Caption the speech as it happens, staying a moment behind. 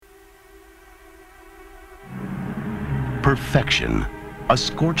Perfection. A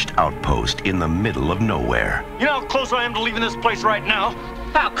scorched outpost in the middle of nowhere. You know how close I am to leaving this place right now?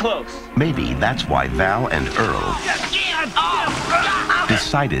 How close? Maybe that's why Val and Earl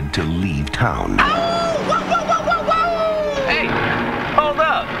decided to leave town. Hey, hold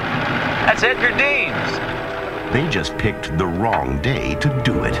up. That's Edgar Deems. They just picked the wrong day to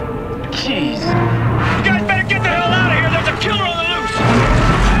do it. Jeez. You guys better get the hell out of here. There's a killer on the loose.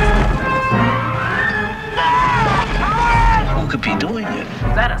 Who could be doing it?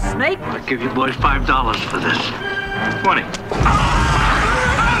 Is that a snake? I'll give you boys $5 for this. 20.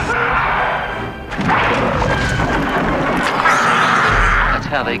 That's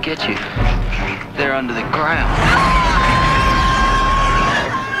how they get you. They're under the ground.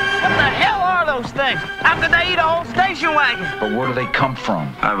 What the hell are those things? How could they eat a whole station wagon? But where do they come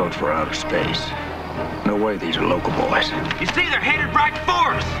from? I vote for outer space. No way these are local boys. You see, they're headed right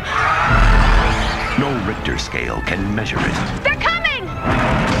for us. No Richter scale can measure it. They're coming!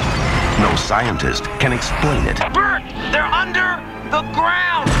 No scientist can explain it. Bert, they're under the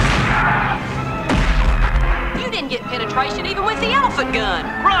ground. You didn't get penetration even with the elephant gun.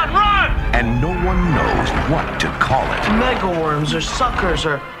 Run, run! And no one knows what to call it. Megaworms or suckers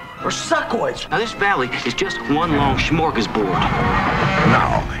or suckoids. Now, this valley is just one long smorgasbord.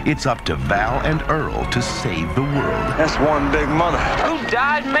 Now, it's up to Val and Earl to save the world. That's one big mother. Who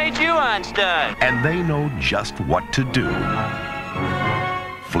died and made you Einstein? And they know just what to do.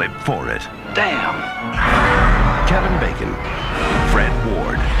 Flip for it. Damn. Kevin Bacon, Fred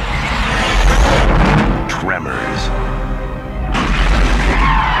Ward, Tremors.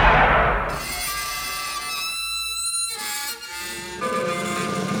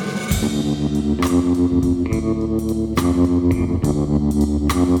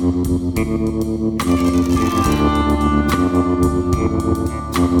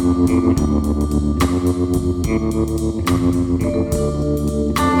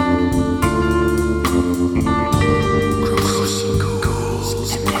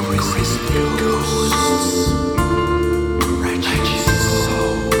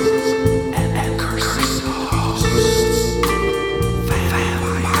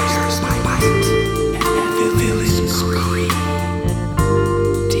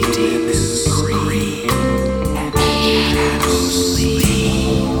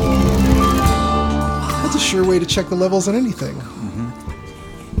 Way to check the levels on anything.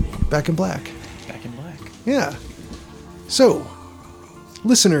 Back in Black. Back in Black. Yeah. So,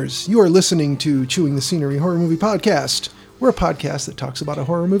 listeners, you are listening to Chewing the Scenery Horror Movie Podcast. We're a podcast that talks about a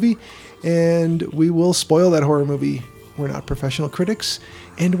horror movie, and we will spoil that horror movie. We're not professional critics,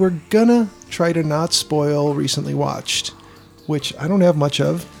 and we're gonna try to not spoil Recently Watched, which I don't have much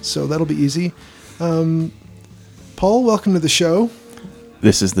of, so that'll be easy. Paul, welcome to the show.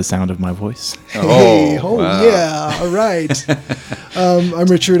 This is the sound of my voice. Hey, wow. Yeah, all right. I'm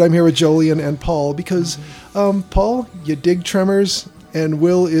Richard. I'm here with Jolien and Paul because, Paul, you dig Tremors, and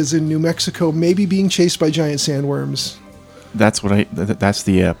Will is in New Mexico, maybe being chased by giant sandworms. That's that's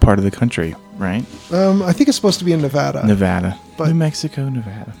the part of the country, right? I think it's supposed to be in Nevada. Nevada. But, New Mexico,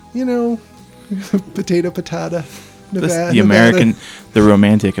 Nevada. You know, potato, patata, Nevada. The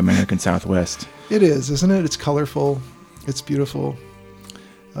romantic American Southwest. It is, isn't it? It's colorful. It's beautiful.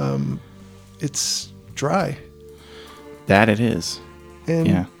 It's dry. That it is. And,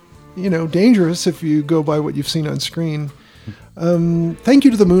 yeah. You know, dangerous if you go by what you've seen on screen. Thank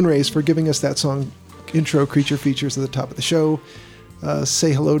you to the Moonrays for giving us that song intro creature features at the top of the show.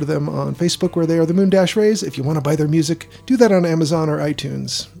 Say hello to them on Facebook where they are the Moon Dash Rays. If you want to buy their music, do that on Amazon or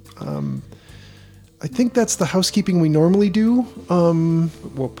iTunes. I think that's the housekeeping we normally do.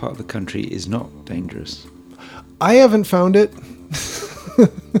 What part of the country is not dangerous? I haven't found it.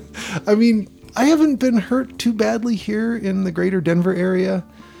 I mean, I haven't been hurt too badly here in the greater Denver area.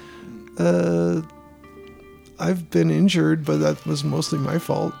 I've been injured, but that was mostly my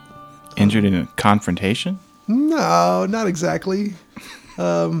fault. Injured in a confrontation? No, not exactly.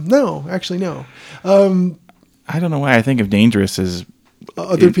 No, actually, no. I don't know why I think of dangerous as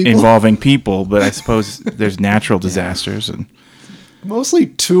other people involving people, but I suppose there's natural disasters and mostly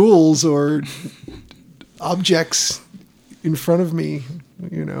tools or objects in front of me.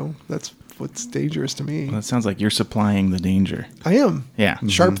 You know, that's what's dangerous to me. Well, that sounds like you're supplying the danger. I am. Yeah.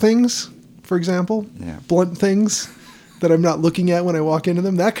 Sharp things, for example. Yeah. Blunt things that I'm not looking at when I walk into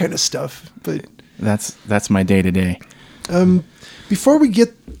them. That kind of stuff. But that's my day to day. Before we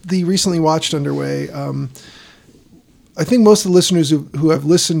get the Recently Watched underway, I think most of the listeners who have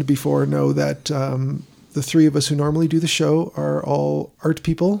listened before know that the three of us who normally do the show are all art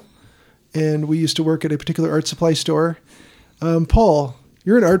people, and we used to work at a particular art supply store. Paul,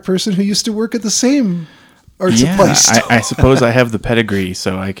 you're an art person who used to work at the same art Yeah, supply store. I suppose I have the pedigree,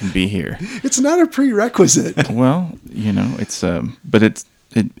 so I can be here. It's not a prerequisite. Well, it's but it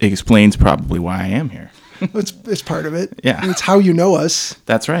explains probably why I am here. It's part of it. Yeah. It's how you know us.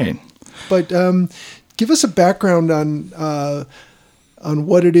 That's right. But give us a background on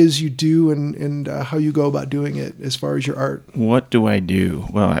what it is you do and how you go about doing it as far as your art. What do I do?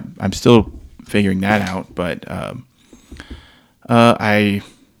 Well, I'm still figuring that out, but I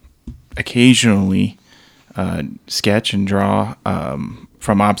occasionally sketch and draw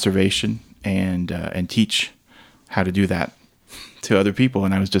from observation and teach how to do that to other people.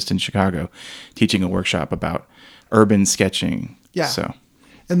 And I was just in Chicago teaching a workshop about urban sketching. Yeah. So,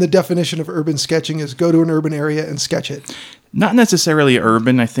 and the definition of urban sketching is go to an urban area and sketch it. not necessarily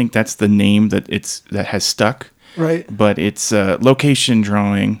urban. I think that's the name that has stuck. Right. But it's location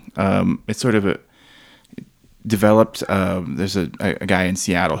drawing. It's sort of developed. There's a guy in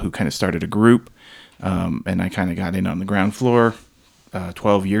Seattle who kind of started a group, and I kind of got in on the ground floor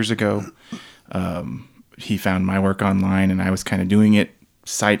 12 years ago. He found my work online, and I was kind of doing it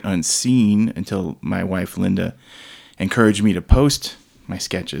sight unseen until my wife Linda encouraged me to post my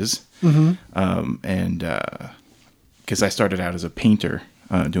sketches. Mm-hmm. And because I started out as a painter,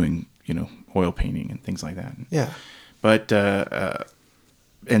 doing oil painting and things like that. Yeah. But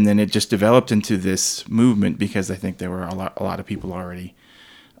and then it just developed into this movement because I think there were a lot of people already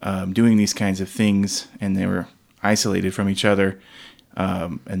doing these kinds of things, and they were isolated from each other.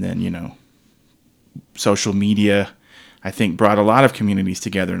 And then social media, I think, brought a lot of communities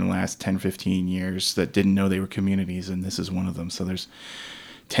together in the last 10, 15 years that didn't know they were communities, and this is one of them. So there's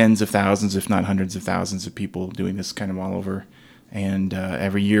tens of thousands, if not hundreds of thousands of people doing this kind of all over. And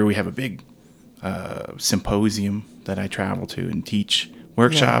every year we have a big symposium that I travel to and teach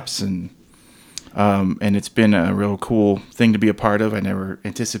workshops, and it's been a real cool thing to be a part of. I never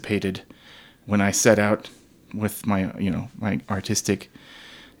anticipated when I set out with my my artistic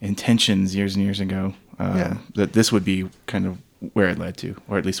intentions years and years ago that this would be kind of where it led to,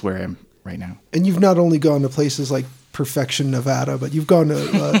 or at least where I am right now. And you've not only gone to places like Perfection, Nevada, but you've gone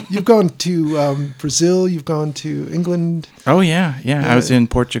to Brazil. You've gone to England. Oh yeah. I was in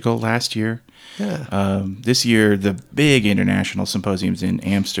Portugal last year. Yeah. This year the big international symposium's in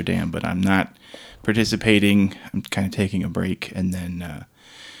Amsterdam, but I'm not participating. I'm kind of taking a break, and then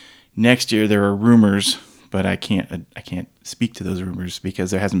next year there are rumors, but I can't speak to those rumors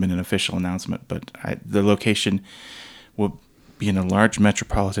because there hasn't been an official announcement. But the location will be in a large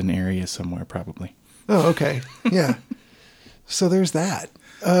metropolitan area somewhere, probably. Oh, okay. Yeah. So there's that.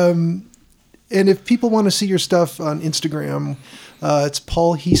 And if people want to see your stuff on Instagram, it's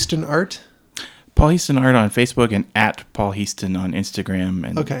Paul Heaston Art. Paul Heaston Art on Facebook and at Paul Heaston on Instagram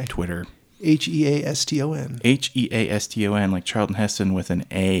and Twitter. Heaston. Heaston, like Charlton Heston with an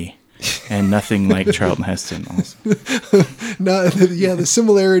A. And nothing like Charlton Heston also. The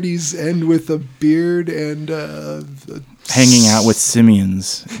similarities end with a beard and hanging out with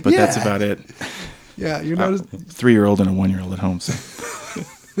simians, but that's about it. Yeah, you're not a 3-year-old and a 1-year-old at home. So.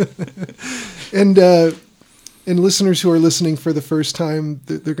 And listeners who are listening for the first time,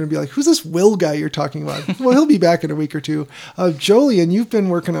 they're going to be like, "Who's this Will guy you're talking about?" Well, he'll be back in a week or two. Jolien, you've been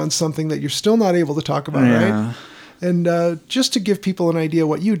working on something that you're still not able to talk about, right? And just to give people an idea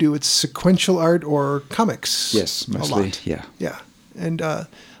what you do, it's sequential art or comics. Yes, mostly. A lot. Yeah. Yeah. And a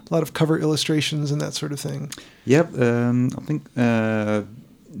lot of cover illustrations and that sort of thing. Yep. I think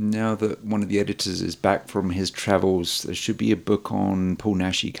now that one of the editors is back from his travels, there should be a book on Paul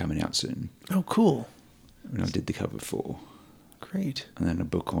Naschy coming out soon. Oh, cool. And I did the cover for. Great. And then a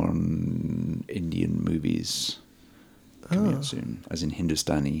book on Indian movies coming out soon, as in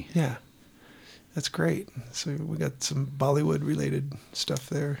Hindustani. Yeah. That's great. So we got some Bollywood-related stuff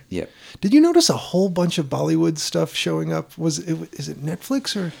there. Yep. Did you notice a whole bunch of Bollywood stuff showing up? Is it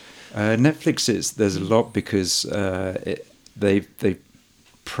Netflix or? Netflix is. There's a lot because they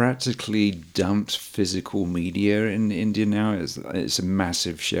practically dumped physical media in India now. It's a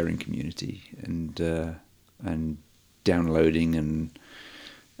massive sharing community and downloading and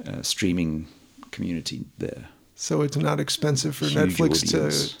streaming community there. So it's not expensive for Huge Netflix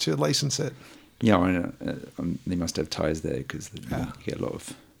audience. to license it. Yeah, I know. They must have ties there because you get a lot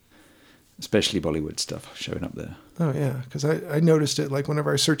of, especially Bollywood stuff showing up there. Oh yeah, because I noticed it. Like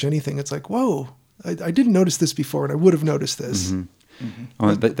whenever I search anything, it's like, whoa, I didn't notice this before, and I would have noticed this. Mm-hmm.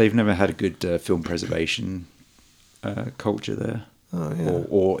 Mm-hmm. They've never had a good film preservation culture there,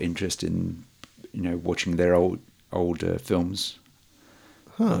 or interest in watching their old films.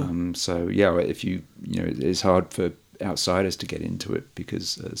 Huh. So yeah, if it's hard for outsiders to get into it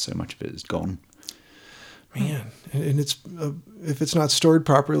because so much of it is gone. Man, and it's if it's not stored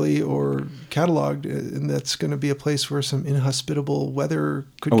properly or cataloged, and that's going to be a place where some inhospitable weather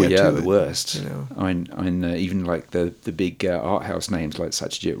could get to it. Oh yeah, the worst. You know, I mean, even like the big art house names like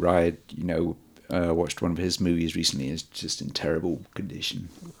Satyajit Ray. You know, watched one of his movies recently. Is just in terrible condition,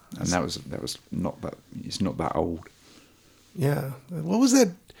 and that was not that. It's not that old. Yeah. What was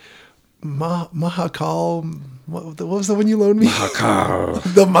that? Mahakal. What was the one you loaned me? Mahakal.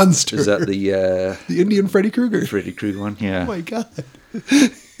 The monster. Is that the Indian Freddy Krueger? Freddy Krueger one? Yeah. Oh my god,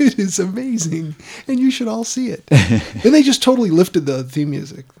 it is amazing, and you should all see it. And they just totally lifted the theme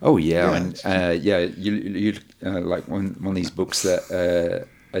music. Oh yeah, and you like one of these books that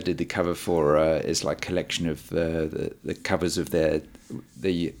I did the cover for is like a collection of the covers of they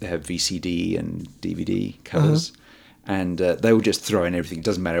have VCD and DVD covers. And they will just throw in everything. It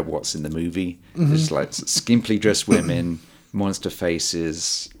doesn't matter what's in the movie. It's like skimpily dressed women, monster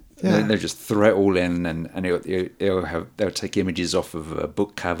faces. Yeah. They'll just throw it all in, and they'll take images off of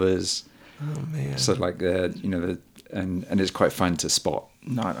book covers. Oh man! So like and it's quite fun to spot.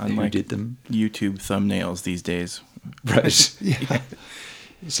 Not who unlike did them. YouTube thumbnails these days. Right. Yeah.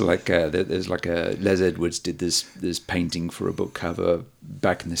 So like there's like Les Edwards did this painting for a book cover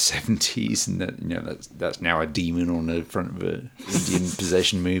back in the 70s, and that's now a demon on the front of an Indian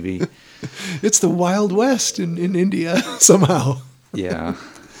possession movie. It's the Wild West in India somehow. Yeah.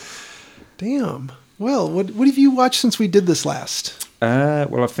 Damn. Well, what have you watched since we did this last?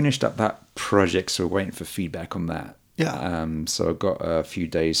 Well, I finished up that project, so we're waiting for feedback on that. Yeah. So I've got a few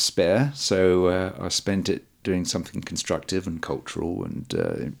days spare, so I spent it doing something constructive and cultural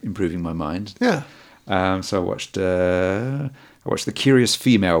and improving my mind. Yeah. So I watched The Curious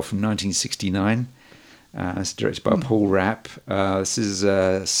Female from 1969. It's directed by Paul Rapp. This is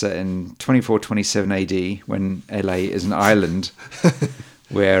set in 2427 AD, when LA is an island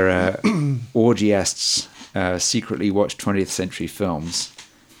where orgiasts secretly watch 20th century films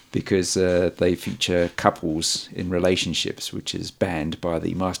because they feature couples in relationships, which is banned by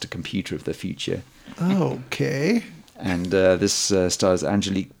the master computer of the future. Okay. And this stars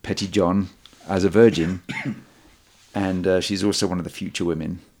Angelique Pettyjohn as a virgin, and she's also one of the future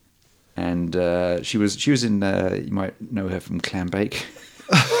women. And she was in you might know her from Clambake,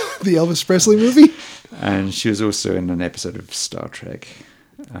 the Elvis Presley movie, and she was also in an episode of Star Trek.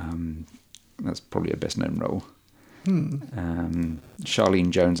 That's probably her best known role. Charlene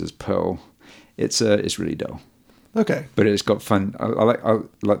Jones as Pearl. It's really dull. Okay, but it's got fun. I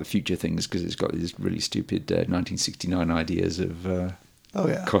like the future things because it's got these really stupid 1969 ideas of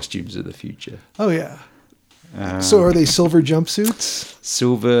costumes of the future. Oh yeah. So are they silver jumpsuits?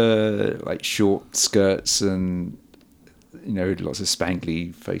 Silver, like short skirts, and lots of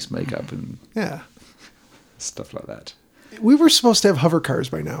spangly face makeup and stuff like that. We were supposed to have hover cars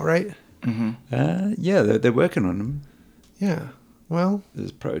by now, right? Mm-hmm. Yeah, they're working on them. Yeah. Well,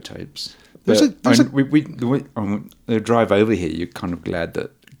 there's prototypes. On the drive over here, you're kind of glad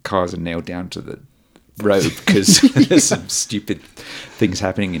that cars are nailed down to the road because there's some stupid things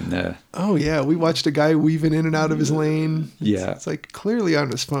happening in there. Oh yeah, we watched a guy weaving in and out of his lane. Yeah, it's like clearly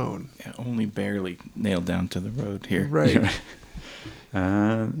on his phone. Yeah, only barely nailed down to the road here. Right.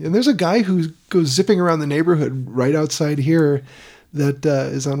 And there's a guy who goes zipping around the neighborhood right outside here that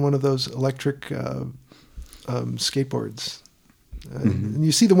is on one of those electric skateboards. And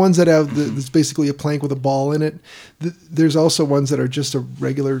you see the ones that have that's basically a plank with a ball in it. There's also ones that are just a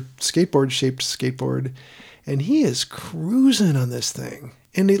regular shaped skateboard, and he is cruising on this thing.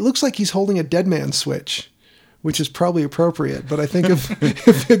 And it looks like he's holding a dead man switch, which is probably appropriate. But I think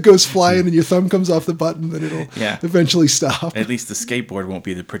if it goes flying and your thumb comes off the button, then it'll eventually stop. At least the skateboard won't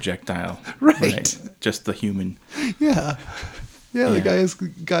be the projectile, right? Just the human. Yeah. Yeah, the guy has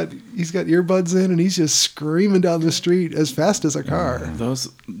got earbuds in and he's just screaming down the street as fast as a car.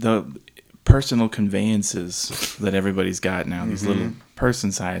 The personal conveyances that everybody's got now, these little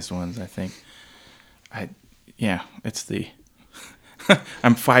person-sized ones, I think. It's the.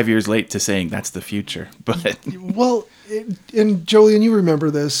 I'm 5 years late to saying that's the future, but well, and Jolien, you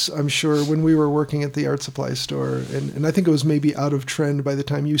remember this, I'm sure, when we were working at the art supply store, and I think it was maybe out of trend by the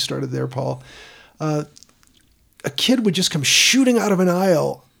time you started there, Paul. A kid would just come shooting out of an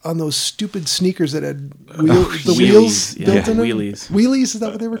aisle on those stupid sneakers that had wheels built in them. Wheelies. Wheelies, is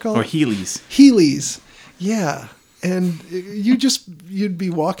that what they were called? Or Heelys. Heelys, yeah. And you'd be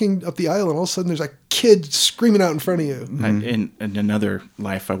walking up the aisle and all of a sudden there's a kid screaming out in front of you. In another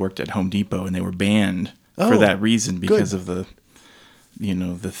life, I worked at Home Depot and they were banned for that reason because of the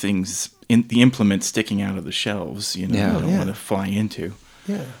things, the implements sticking out of the shelves, you don't want to fly into.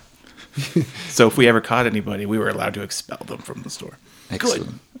 Yeah. So if we ever caught anybody, we were allowed to expel them from the store.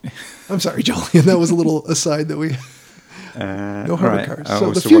 Excellent. I'm sorry, Julian. That was a little aside that we. No Harvard cars. I So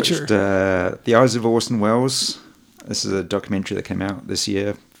also the future. watched The Eyes of Orson Welles. This is a documentary that came out this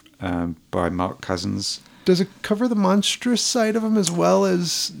year by Mark Cousins. Does it cover the monstrous side of him as well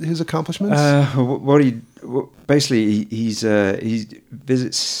as his accomplishments? Basically he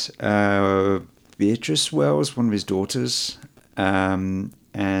visits Beatrice Wells, one of his daughters, and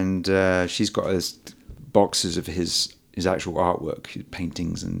she's got his boxes of his actual artwork, his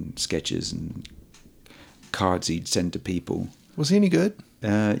paintings and sketches and cards he'd send to people. Was he any good?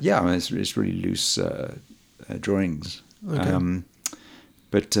 Yeah, I mean, it's really loose drawings. Okay.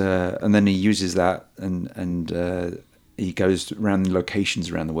 But and then he uses that and he goes around locations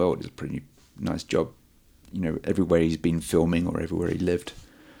around the world. It's a pretty nice job, everywhere he's been filming or everywhere he lived,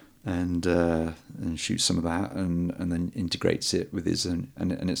 and shoots some of that and then integrates it with his own,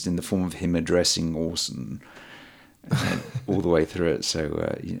 and it's in the form of him addressing Orson all the way through it. So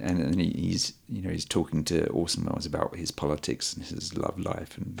and he's talking to Orson Welles about his politics and his love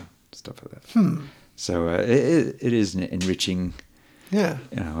life and stuff like that. So it is enriching. Yeah.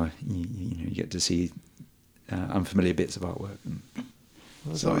 You get to see unfamiliar bits of artwork.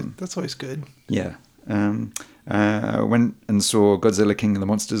 That's always good. Yeah. I went and saw Godzilla King of the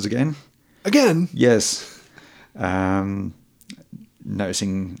Monsters again. Again? Yes.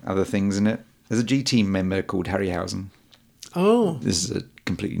 Noticing other things in it. There's a G-Team member called Harryhausen. Oh. This is a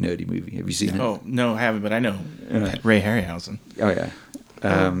completely nerdy movie. Have you seen it? Oh, no, I haven't, but I know Ray Harryhausen. Oh, yeah.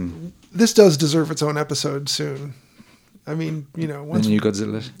 This does deserve its own episode soon. I mean, once the new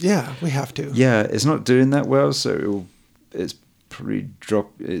Godzilla. Yeah, we have to. Yeah, it's not doing that well, so it's probably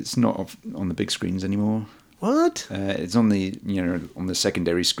dropped. It's not on the big screens anymore. What? It's on the on the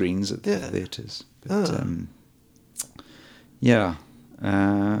secondary screens at the theaters. But, yeah.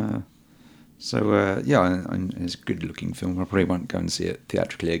 So it's a good looking film. I probably won't go and see it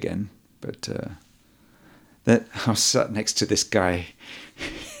theatrically again. But I was sat next to this guy,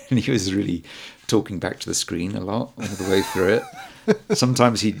 and he was really talking back to the screen a lot all the way through it.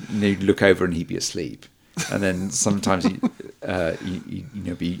 Sometimes he'd look over and he'd be asleep, and then sometimes he'd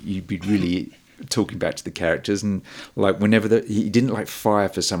be really talking back to the characters. And like whenever he didn't like fire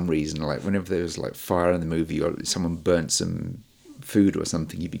for some reason, like whenever there was like fire in the movie or someone burnt some food or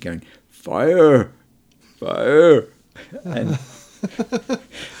something, he'd be going fire, and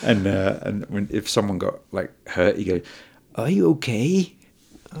if someone got like hurt, he'd go, "Are you okay?"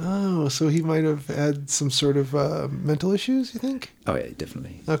 Oh, so he might have had some sort of mental issues, you think? Oh, yeah,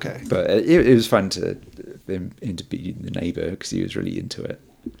 definitely. Okay. But it was fun for him to be the neighbour because he was really into it.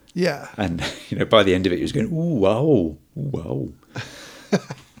 Yeah. And, by the end of it, he was going, ooh, wow, ooh, wow.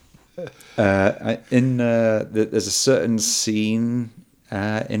 There's a certain scene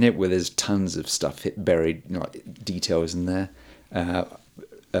in it where there's tons of stuff buried, details in there.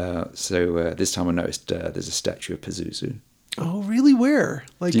 So this time I noticed there's a statue of Pazuzu. Oh, really? Where?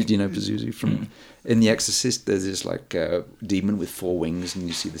 Like, do you know Pazuzu from in The Exorcist? There's this like demon with 4 wings, and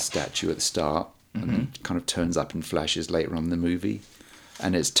you see the statue at the start, and then it kind of turns up in flashes later on in the movie,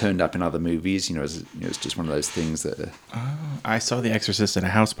 and it's turned up in other movies. It's just one of those things that. I saw The Exorcist at a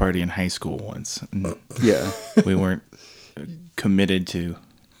house party in high school once. Yeah, we weren't committed to.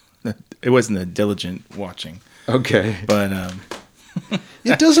 It wasn't a diligent watching. Okay, but.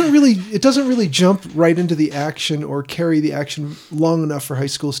 It doesn't really jump right into the action or carry the action long enough for high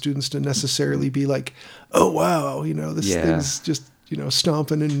school students to necessarily be like, oh wow, this thing's just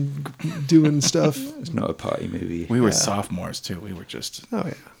stomping and doing stuff. It's not a party movie. We were sophomores too. We were just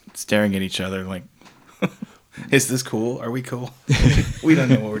staring at each other like, is this cool? Are we cool? We don't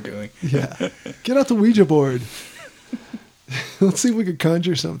know what we're doing. Yeah, get out the Ouija board. Let's see if we could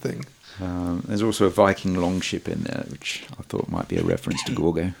conjure something. There's also a Viking longship in there, which I thought might be a reference to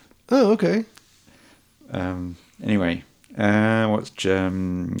Gorgo. Oh, okay. Anyway, watched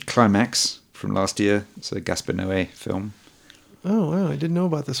Climax from last year. It's a Gaspar Noé film. Oh, wow. I didn't know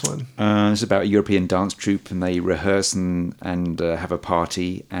about this one. It's about a European dance troupe, and they rehearse and have a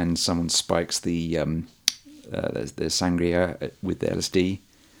party, and someone spikes the sangria with the LSD.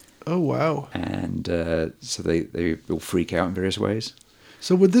 Oh, wow. And so they all freak out in various ways.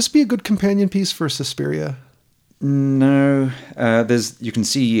 So would this be a good companion piece for Suspiria? No. You can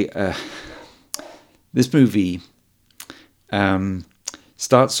see this movie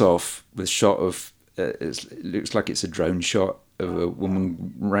starts off with a shot of, it looks like it's a drone shot of a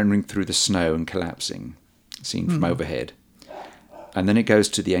woman running through the snow and collapsing, seen from overhead. And then it goes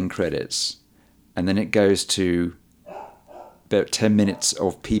to the end credits. And then it goes to about 10 minutes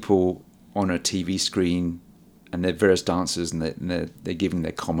of people on a TV screen and they're various dancers, and they're giving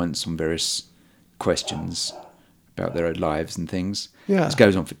their comments on various questions about their own lives and things. Yeah. This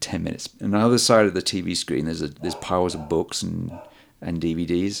goes on for 10 minutes. And on the other side of the TV screen, there's piles of books and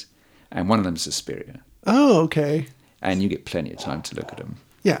DVDs, and one of them's Suspiria. Oh, okay. And you get plenty of time to look at them.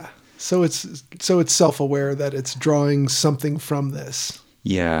 Yeah. So it's self-aware that it's drawing something from this.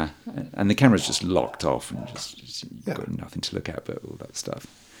 Yeah, and the camera's just locked off, and just you've Yeah. got nothing to look at but all that stuff.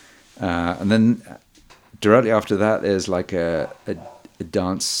 And then directly after that, there's like a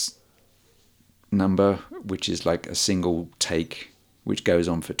dance number, which is like a single take, which goes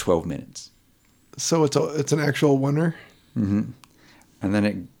on for 12 minutes. So it's an actual oneer. Mm-hmm. And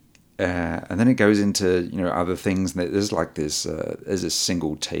then it goes into other things. There's like there's a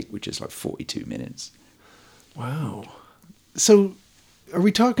single take which is like 42 minutes. Wow. So are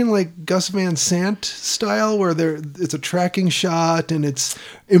we talking like Gus Van Sant style, where it's a tracking shot and it's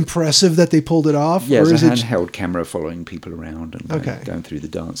impressive that they pulled it off? Yeah, or it's is a it handheld camera following people around and going through the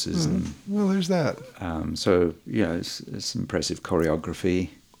dances. Well, there's that. So yeah, it's impressive choreography.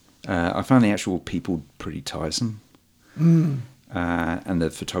 I found the actual people pretty tiresome. And the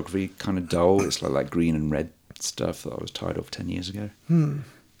photography kind of dull. It's like green and red stuff that I was tired of 10 years ago.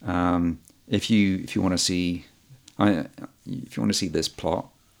 If you want to see, if you want to see this plot,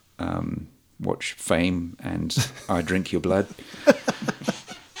 watch Fame and I Drink Your Blood.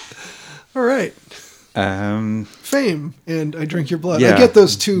 All right. Fame and I Drink Your Blood. Yeah. I get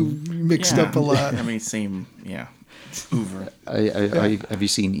those two mixed up a lot. I mean, same. Yeah. Uber. Have you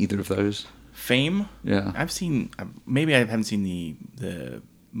seen either of those? Fame? Yeah. I've seen, maybe I haven't seen the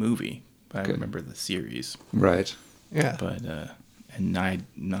movie, but Okay. I remember the series. Right. Yeah. But, and I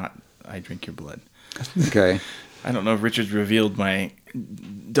Drink Your Blood. Okay. I don't know if Richard's revealed my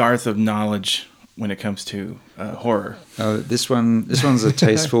dearth of knowledge when it comes to horror. This one's a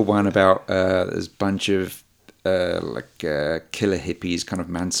tasteful one about there's a bunch of killer hippies, kind of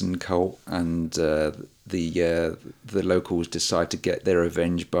Manson cult, and the locals decide to get their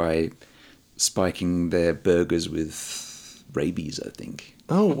revenge by spiking their burgers with rabies, I think.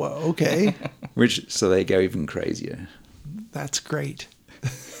 Oh, wow. Okay. So they go even crazier. That's great.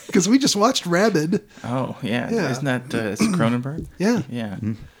 Because we just watched Rabid. Oh, yeah. Yeah. Isn't that it's Cronenberg? Yeah. Yeah.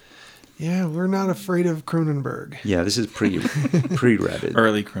 Yeah, we're not afraid of Cronenberg. Yeah, this is pre-Rabid.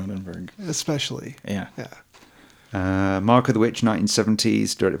 Early Cronenberg. Especially. Yeah. Yeah. Mark of the Witch,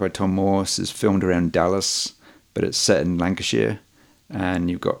 1970s, directed by Tom Morse, is filmed around Dallas, but it's set in Lancashire.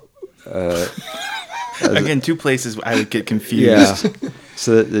 And you've got... Again, two places I would get confused. Yeah.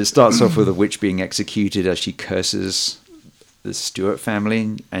 So it starts off with a witch being executed as she curses the Stewart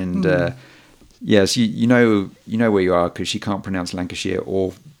family. And yes, you know where you are because she can't pronounce Lancashire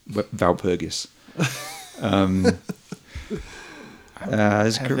or Valpurgis.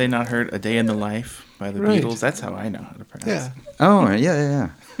 Have they not heard A Day in the Life by the Right. Beatles? That's how I know how to pronounce Yeah. it. Oh, yeah.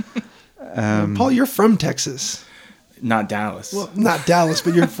 Paul, you're from Texas. Not Dallas. Well, not Dallas,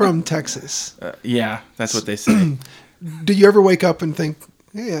 but you're from Texas. Yeah, that's what they say. Do you ever wake up and think,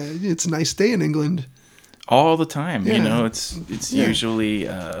 yeah, it's a nice day in England? All the time. Yeah. You know, it's usually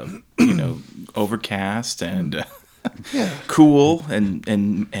overcast and Yeah. cool and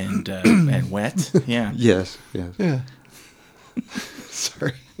wet. Yeah. Yes. Yeah.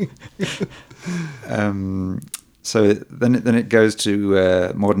 Sorry. So then it goes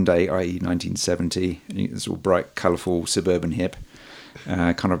to modern day, i.e. 1970. It's all bright, colourful, suburban hip,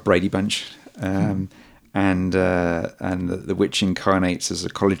 kind of Brady Bunch. And the witch incarnates as a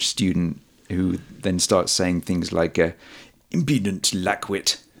college student who then starts saying things like impudent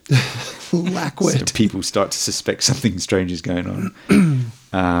lackwit. Lackwit. So people start to suspect something strange is going on.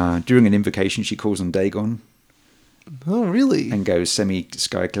 During an invocation, she calls on Dagon Oh, really? and goes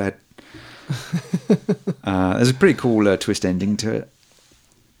semi-skyclad. There's a pretty cool twist ending to it.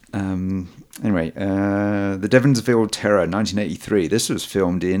 Anyway, The Devonsville Terror, 1983. This was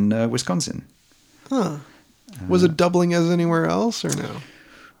filmed in Wisconsin. Huh. Was it doubling as anywhere else or no?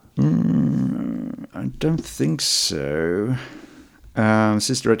 I don't think so. This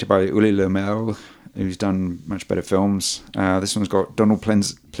is directed by Uli Lermel, who's done much better films. This one's got Donald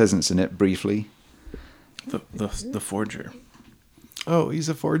Pleasance in it briefly. The forger. Oh, he's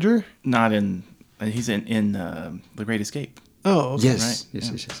a forger? Not in. He's in The Great Escape. Oh, okay. Yes, Right,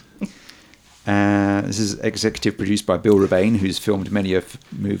 yes. This is executive produced by Bill Rebane, who's filmed many a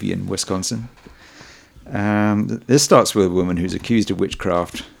movie in Wisconsin. This starts with a woman who's accused of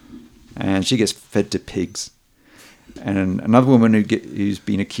witchcraft, and she gets fed to pigs. And another woman who's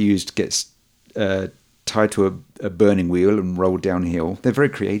been accused gets tied to a burning wheel and rolled downhill. They're very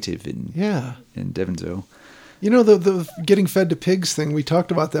creative in Devonsville. You know, the getting fed to pigs thing, we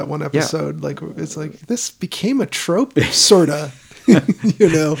talked about that one episode. Like, it's like, this became a trope, sort of. You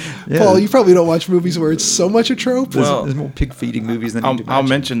know, Yeah. Paul, you probably don't watch movies where it's so much a trope. There's more pig feeding movies than you'd I'll imagine.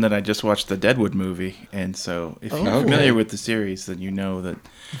 mention that I just watched the Deadwood movie, and so if you're familiar with the series, then you know that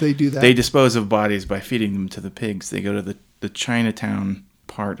They do that. they dispose of bodies by feeding them to the pigs. They go to the Chinatown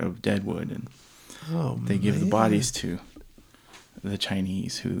part of Deadwood, and they give the bodies to the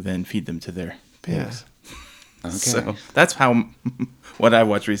Chinese, who then feed them to their pigs. Okay. So that's how what I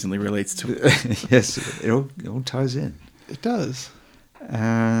watched recently relates to it. Yes, it all ties in. It does.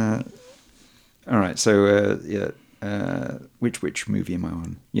 All right, so which movie am I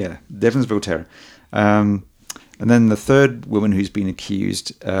on? Yeah, Devonsville Terror. And then the third woman who's been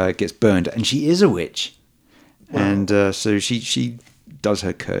accused gets burned, and she is a witch. Wow. And so she does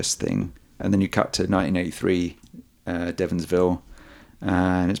her curse thing, and then you cut to 1983, Devonsville,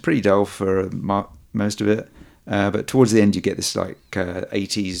 and it's pretty dull for most of it. But towards the end, you get this like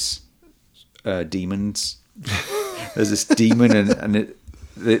 80s demons. There's this demon, and it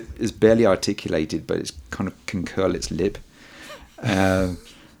is barely articulated, but it's kind of can curl its lip. At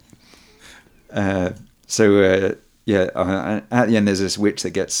the end, there's this witch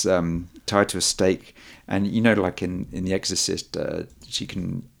that gets tied to a stake, and you know, like in The Exorcist, she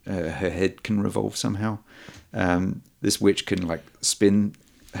can her head can revolve somehow. This witch can like spin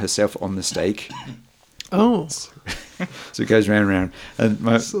herself on the stake. Oh. So it goes round and round.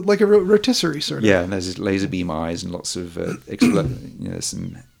 And So like a rotisserie, sort of. yeah, and there's this laser beam eyes and lots of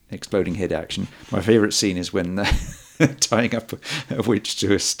some exploding head action. My favourite scene is when they're tying up a witch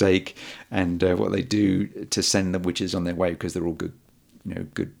to a stake, and what they do to send the witches on their way, because they're all good,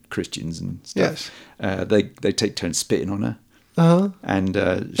 good Christians and stuff. Yes. They take turns spitting on her. Uh-huh. And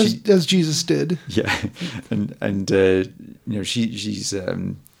as Jesus did. Yeah, and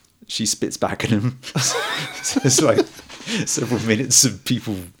she spits back at him. So it's like several minutes of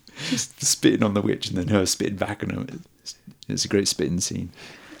people just spitting on the witch, and then her spitting back at him. It's a great spitting scene.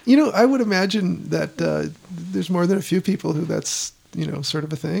 You know, I would imagine that there's more than a few people who that's, sort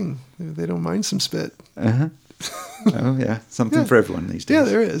of a thing. They don't mind some spit. Uh-huh. Oh, yeah. Something for everyone these days. Yeah,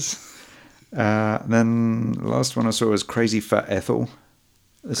 there is. Then the last one I saw was Crazy Fat Ethel.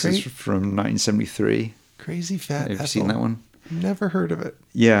 This is from 1973. Crazy Fat Ethel. Have you seen that one? Never heard of it.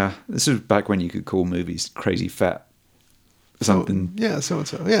 Yeah. This was back when you could call movies Crazy Fat something.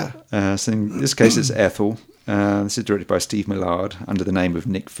 So-and-so, yeah. So in this case, it's Ethel. This is directed by Steve Millard under the name of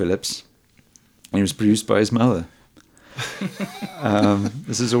Nick Phillips. And it was produced by his mother.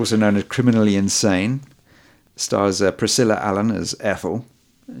 This is also known as Criminally Insane. Stars Priscilla Allen as Ethel.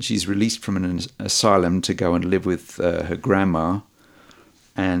 She's released from an asylum to go and live with her grandma.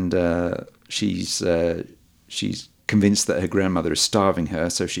 And she's convinced that her grandmother is starving her,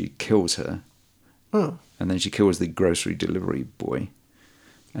 so she kills her. Oh. And then she kills the grocery delivery boy.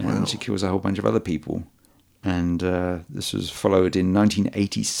 And she kills a whole bunch of other people. And this was followed in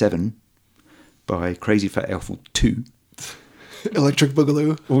 1987 by Crazy Fat Ethel 2. Electric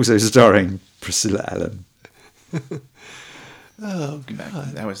Boogaloo. Also starring Priscilla Allen. Oh,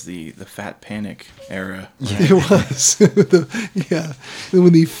 God. That was the Fat Panic era. It was.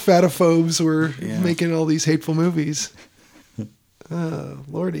 When the fatophobes were making all these hateful movies. Oh,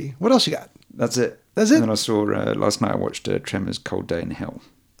 Lordy. What else you got? That's it. That's it? And then I saw, last night I watched Tremors Cold Day in Hell.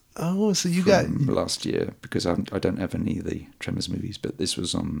 Oh, so you got... last year, because I don't have any of the Tremors movies, but this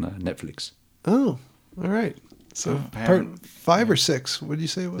was on Netflix. Oh, all right. So part 5 or 6, what did you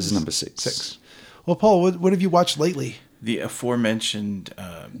say it was? This is number 6. 6. Well, Paul, what have you watched lately? The aforementioned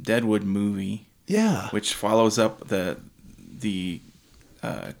Deadwood movie. Yeah. Which follows up the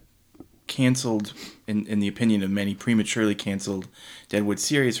canceled, in the opinion of many, prematurely canceled Deadwood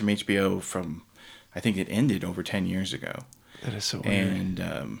series from HBO from, I think it ended over 10 years ago. That is so weird.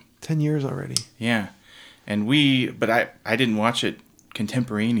 And 10 years already. Yeah. And I didn't watch it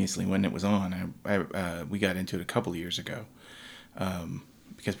contemporaneously when it was on. We got into it a couple of years ago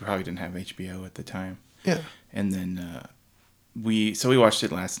because we probably didn't have HBO at the time. Yeah. And then we watched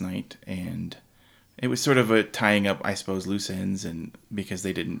it last night, and it was sort of a tying up, I suppose, loose ends, and because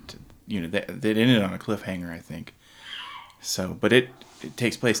they didn't, they ended on a cliffhanger, I think. So, but it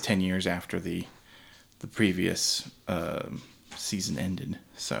takes place 10 years after the previous season ended.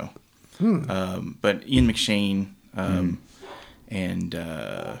 So, but Ian McShane and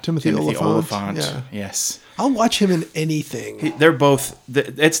Timothy Olyphant. Yeah. Yes, I'll watch him in anything. They're both.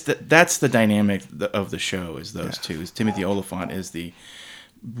 That's the dynamic of the show. Is those two? Is Timothy Olyphant is the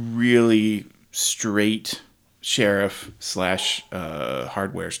really straight sheriff /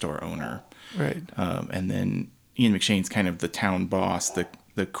 hardware store owner, right? And then Ian McShane's kind of the town boss,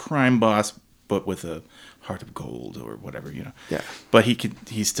 the crime boss, but with a Heart of Gold or whatever, you know. Yeah. But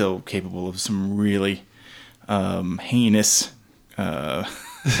he's still capable of some really heinous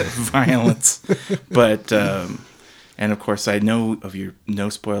violence. But and of course, I know of your no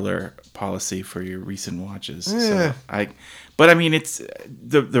spoiler policy for your recent watches. Yeah. So but I mean, it's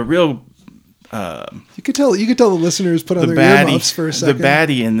the real. You could tell the listeners put on their earmuffs for a second. The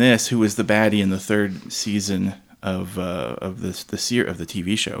baddie in this, who was the baddie in the third season of the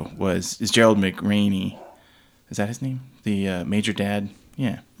TV show, is Gerald McRaney. Is that his name? The Major Dad?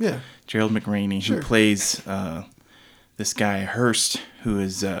 Yeah. Yeah. Gerald McRaney, Sure. who plays this guy Hearst, who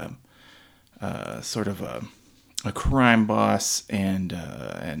is sort of a crime boss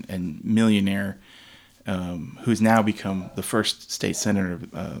and millionaire, who's now become the first state senator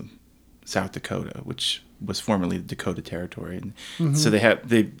of South Dakota, which was formerly the Dakota Territory. And so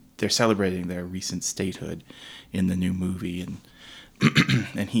they're celebrating their recent statehood in the new movie, and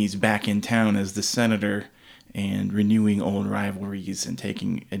and he's back in town as the senator and renewing old rivalries and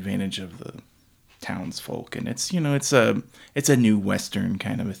taking advantage of the townsfolk. And it's a new Western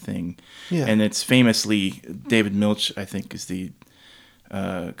kind of a thing. Yeah. And it's famously David Milch, I think, is the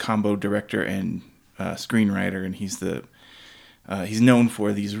combo director and screenwriter, and he's known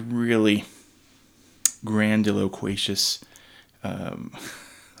for these really grandiloquentious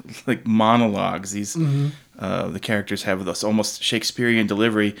like monologues. These the characters have this almost Shakespearean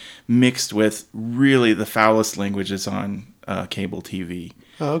delivery mixed with really the foulest languages on cable TV.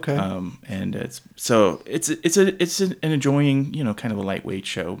 Oh, okay. And it's an enjoying, kind of a lightweight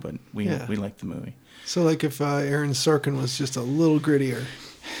show, but we like the movie. So like if Aaron Sorkin was just a little grittier.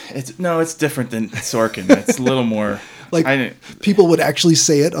 It's different than Sorkin. It's a little more like people would actually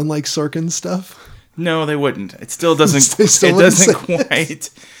say it, unlike Sorkin's stuff. No, they wouldn't. It still doesn't. It doesn't quite.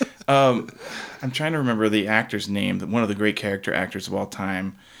 I'm trying to remember the actor's name. One of the great character actors of all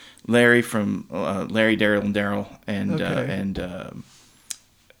time, Larry from Larry, Daryl, and Daryl, and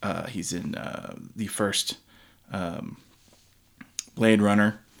he's in the first Blade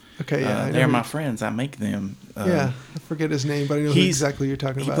Runner. Okay, yeah, they're my friends. I make them. I forget his name, but I know exactly who you're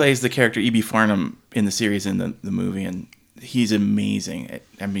talking about. He plays the character E.B. Farnham in the series and the movie, and he's amazing.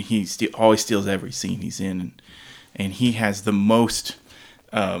 I mean, he always steals every scene he's in, and he has the most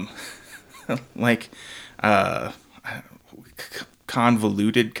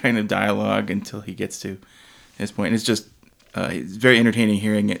convoluted kind of dialogue until he gets to his point. And it's just it's very entertaining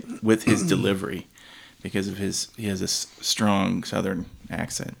hearing it with his delivery because of he has this strong Southern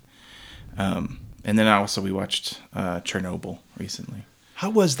accent. And then we watched Chernobyl recently. How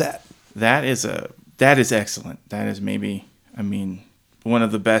was that? That is excellent. That is maybe, one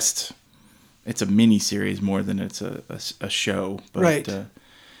of the best. It's a mini series more than it's a show, but right.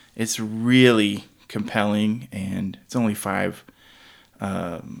 It's really compelling, and it's only five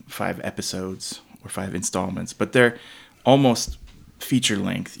episodes or 5 installments, but they're almost feature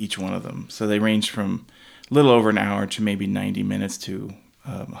length, each one of them. So they range from a little over an hour to maybe 90 minutes to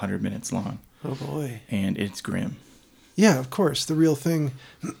 100 minutes long. Oh boy. And it's grim. Yeah, of course, the real thing.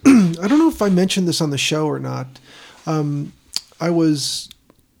 I don't know if I mentioned this on the show or not. I was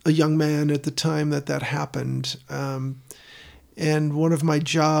a young man at the time that happened, and one of my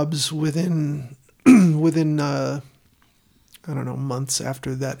jobs within I don't know, months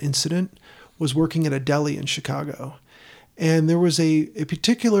after that incident was working at a deli in Chicago. And there was a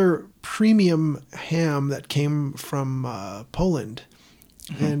particular premium ham that came from Poland.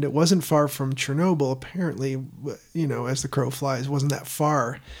 Mm-hmm. And it wasn't far from Chernobyl, apparently, as the crow flies, wasn't that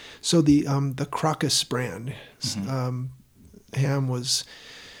far. So the Crocus brand ham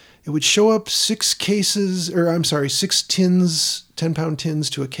it would show up 6 tins, 10-pound tins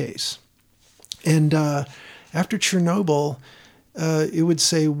to a case. And after Chernobyl, it would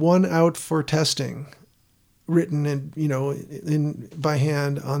say 1 out for testing, written in by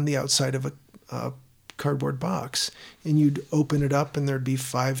hand on the outside of a cardboard box, and you'd open it up and there'd be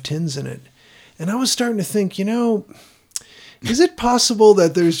 5 tins in it. And I was starting to think, is it possible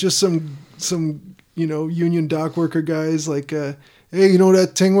that there's just some union dock worker guys like, hey,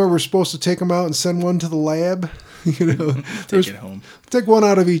 that thing where we're supposed to take them out and send one to the lab? Take it home. Take 1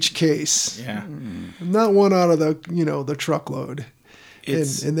 out of each case. Yeah. Not 1 out of the truckload.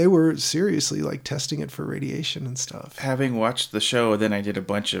 And they were seriously testing it for radiation and stuff. Having watched the show, then I did a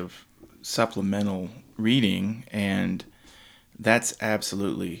bunch of supplemental reading, and that's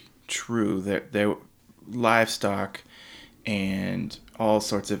absolutely true. There livestock and all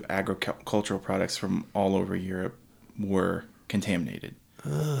sorts of agricultural products from all over Europe were contaminated.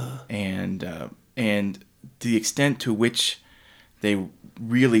 And the extent to which they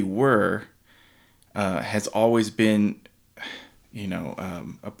really were has always been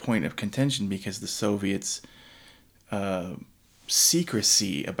a point of contention because the Soviets'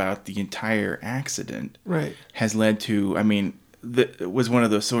 secrecy about the entire accident Right. has led to. I mean, it was one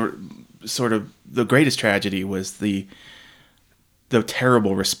of the sort of the greatest tragedy was the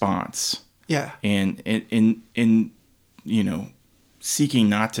terrible response. Yeah. And in seeking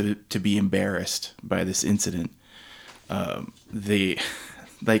not to be embarrassed by this incident, they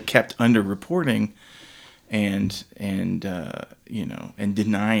kept underreporting and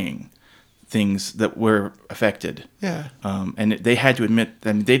denying things that were affected. Yeah. And they had to admit,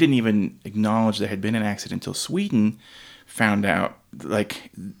 I mean, they didn't even acknowledge there had been an accident until Sweden found out,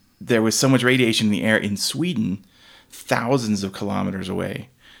 like, there was so much radiation in the air in Sweden, thousands of kilometers away,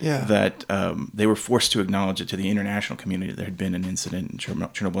 that they were forced to acknowledge it to the international community that there had been an incident in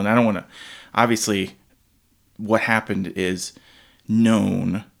Chernobyl. And I don't want to, obviously, what happened is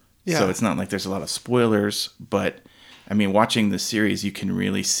known, so it's not like there's a lot of spoilers, but, I mean, watching the series, you can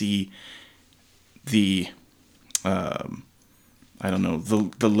really see the, the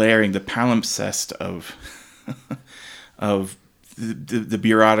layering, the palimpsest of the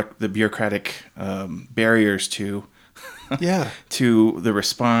bureaucratic barriers to to the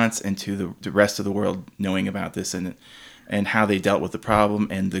response and to the rest of the world knowing about this and how they dealt with the problem,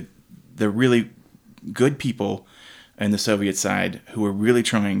 and the really good people on the Soviet side who were really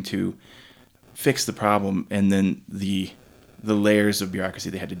trying to fix the problem, and then the layers of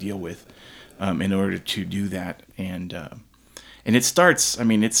bureaucracy they had to deal with in order to do that. And it starts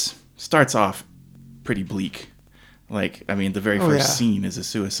off pretty bleak. Like, I mean, the very first scene is a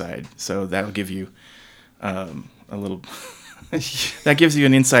suicide, so that'll give you a little. That gives you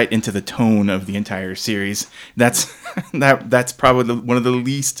an insight into the tone of the entire series. That's probably one of the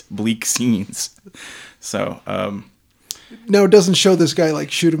least bleak scenes. So. No, it doesn't show this guy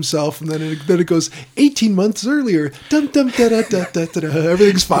like shoot himself, and then it goes 18 months earlier. Dum dum da da da da da.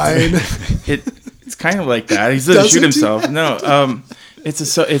 Everything's fine. It's kind of like that. He doesn't shoot himself. No.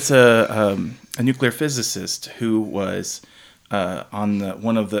 It's a nuclear physicist who was on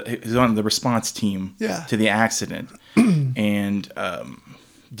the response team to the accident, and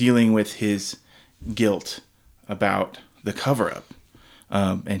dealing with his guilt about the cover-up.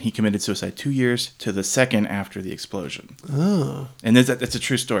 And he committed suicide 2 years to the second after the explosion. Oh. And that's a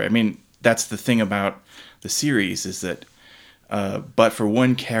true story. I mean, that's the thing about the series is that, but for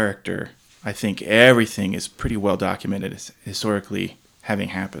one character, I think everything is pretty well documented as historically having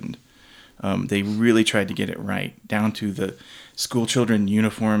happened. They really tried to get it right, down to the school children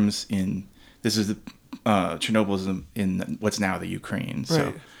uniforms this is the Chernobyl's in what's now the Ukraine.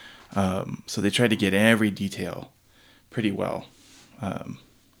 So, so they tried to get every detail pretty well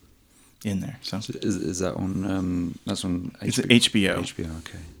in there. So is that on? That's on HBO. It's HBO. HBO,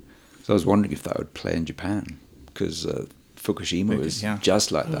 okay. So I was wondering if that would play in Japan because Fukushima was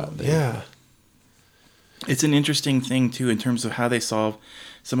just like that. Yeah. It's an interesting thing too in terms of how they solve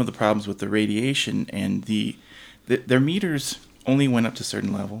some of the problems with the radiation, and their meters only went up to a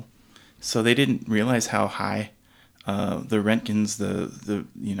certain level, so they didn't realize how high the Roentgens,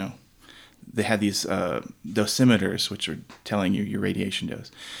 they had these dosimeters which are telling you your radiation dose,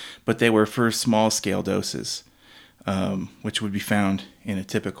 but they were for small scale doses, which would be found in a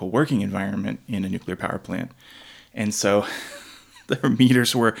typical working environment in a nuclear power plant, and so their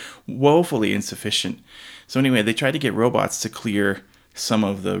meters were woefully insufficient. So anyway, they tried to get robots to clear some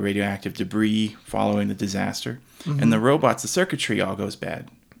of the radioactive debris following the disaster. Mm-hmm. And the robots, the circuitry all goes bad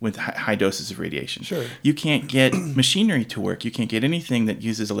with high doses of radiation. Sure. You can't get machinery to work. You can't get anything that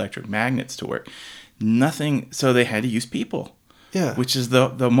uses electromagnets to work. Nothing. So they had to use people. Yeah. Which is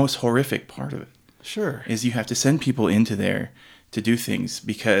the most horrific part of it. Sure. Is you have to send people into there to do things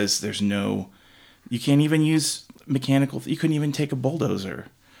because you can't even use mechanical. You couldn't even take a bulldozer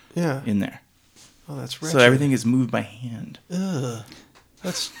in there. Oh, that's right. So everything is moved by hand. Ugh.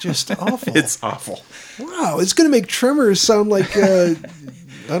 That's just awful. It's awful. Wow, it's going to make Tremors sound like, I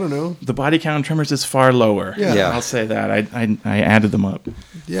don't know. The body count in Tremors is far lower. Yeah. I'll say that. I added them up.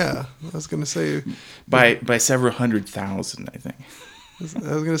 Yeah, I was going to say. By several 100,000, I think. I was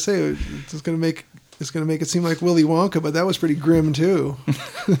going to say, it's going to make it seem like Willy Wonka, but that was pretty grim too.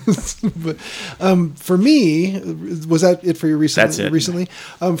 But for me, was that it for you recently? That's it. Recently,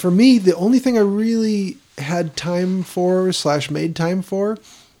 for me, the only thing I really had time for / made time for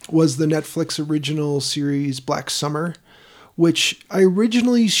was the Netflix original series Black Summer, which I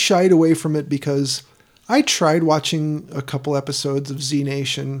originally shied away from it because I tried watching a couple episodes of Z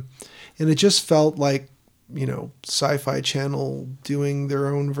Nation, and it just felt like, Sci-Fi Channel doing their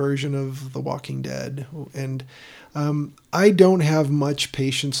own version of The Walking Dead. And I don't have much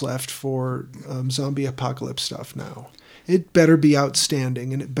patience left for zombie apocalypse stuff now. it better be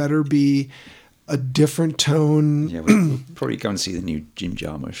outstanding, and it better be a different tone. Yeah, we'll probably go and see the new Jim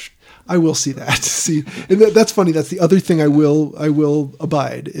Jarmusch. I will see that. See, and that's funny. That's the other thing I will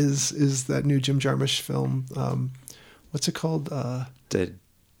abide is that new Jim Jarmusch film. What's it called? Dead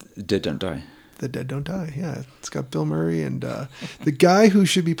Don't Die. The Dead Don't Die. Yeah, it's got Bill Murray and the guy who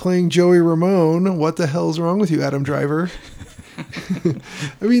should be playing Joey Ramone. What the hell's wrong with you, Adam Driver?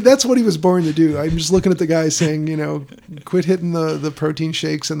 I mean, that's what he was born to do. I'm just looking at the guy saying, quit hitting the protein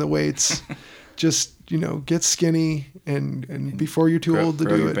shakes and the weights. Just, get skinny and before you're too old to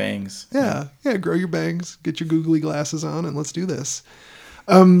grow do your it. bangs. Yeah, grow your bangs. Get your googly glasses on and let's do this.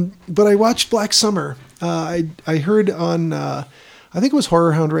 But I watched Black Summer. I heard on, I think it was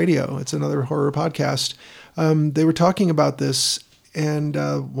Horror Hound Radio. It's another horror podcast. They were talking about this, and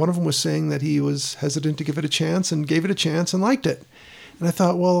one of them was saying that he was hesitant to give it a chance and gave it a chance and liked it. And I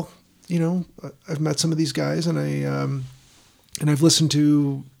thought, well, I've met some of these guys, and I've listened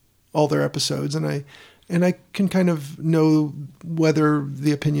to all their episodes, and I can kind of know whether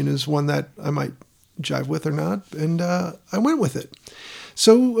the opinion is one that I might jive with or not, and I went with it.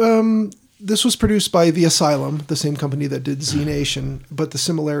 So this was produced by The Asylum, the same company that did Z Nation, but the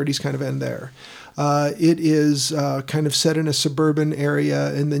similarities kind of end there. It is kind of set in a suburban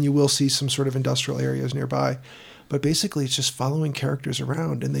area, and then you will see some sort of industrial areas nearby. But basically, it's just following characters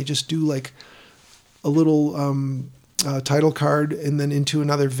around, and they just do like a little title card and then into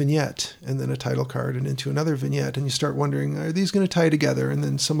another vignette, and then a title card and into another vignette, and you start wondering, are these going to tie together? And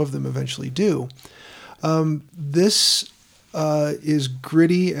then some of them eventually do. This is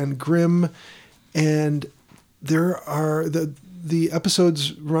gritty and grim, and there are the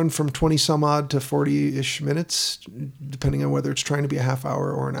episodes run from 20 some odd to 40-ish minutes, depending on whether it's trying to be a half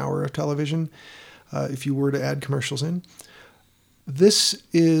hour or an hour of television, if you were to add commercials in. This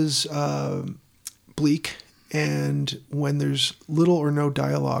is bleak, and when there's little or no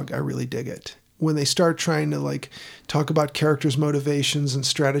dialogue, I really dig it. When they start trying to talk about characters' motivations and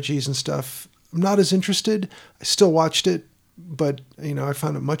strategies and stuff, I'm not as interested. I still watched it, but I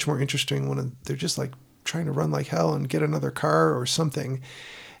found it much more interesting when they're just trying to run like hell and get another car or something.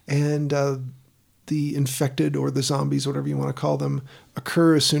 And the infected or the zombies, whatever you want to call them,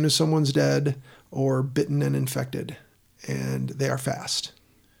 occur as soon as someone's dead or bitten and infected, and they are fast.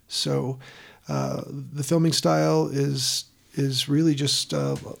 So the filming style is really just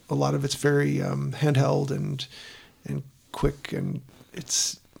a lot of it's very handheld and quick, and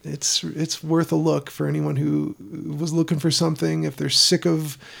it's worth a look for anyone who was looking for something. If they're sick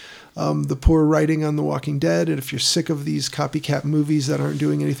of the poor writing on The Walking Dead, and if you're sick of these copycat movies that aren't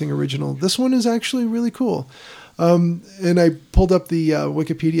doing anything original, this one is actually really cool. And I pulled up the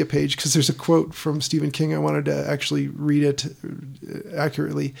Wikipedia page because there's a quote from Stephen King. I wanted to actually read it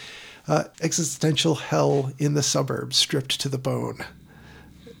accurately. Existential hell in the suburbs, stripped to the bone.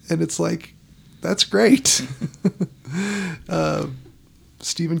 And it's that's great.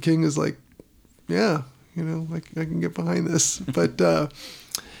 Stephen King is yeah, I can get behind this. But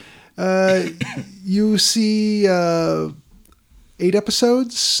you see 8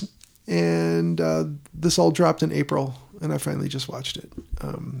 episodes, and this all dropped in April, and I finally just watched it,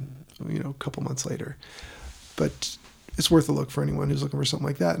 a couple months later. But it's worth a look for anyone who's looking for something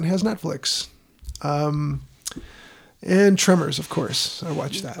like that and has Netflix. And Tremors, of course. I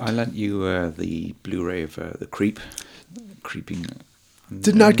watched that. I lent you the Blu-ray of The Creeping.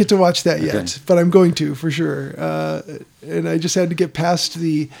 Did not get to watch that yet, but I'm going to for sure. And I just had to get past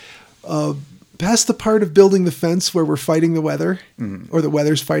the part of building the fence where we're fighting the weather, or the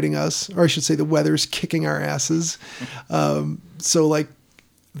weather's fighting us, or I should say the weather's kicking our asses. So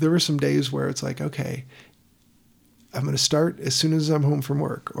there were some days where it's okay, I'm going to start as soon as I'm home from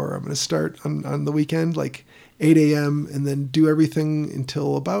work, or I'm going to start on the weekend, 8 a.m. and then do everything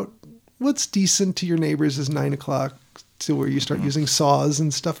until about what's decent to your neighbors is 9 o'clock, to where you start using saws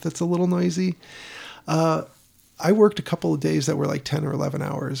and stuff that's a little noisy. I worked a couple of days that were 10 or 11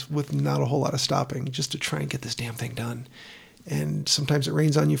 hours with not a whole lot of stopping, just to try and get this damn thing done. And sometimes it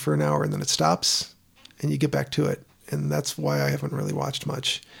rains on you for an hour and then it stops and you get back to it. And that's why I haven't really watched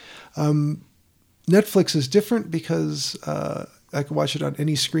much. Netflix is different because I could watch it on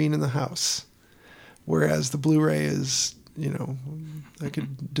any screen in the house. Whereas the Blu-ray is, I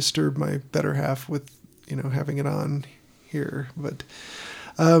could disturb my better half with, having it on here. But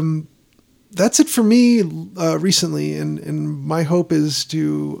that's it for me recently. And my hope is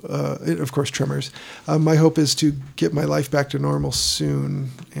to, of course, Tremors. My hope is to get my life back to normal soon.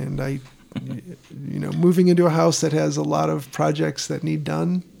 And moving into a house that has a lot of projects that need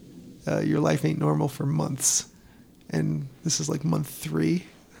done, your life ain't normal for months. And this is month 3.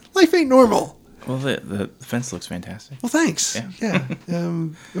 Life ain't normal. Well, the fence looks fantastic. Well, thanks. Yeah.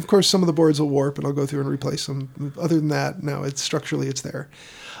 Of course, some of the boards will warp, and I'll go through and replace them. Other than that, no, it's structurally it's there.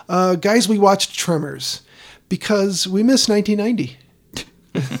 Guys, we watched Tremors because we missed 1990.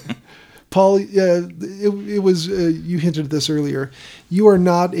 Paul, it was you hinted at this earlier. You are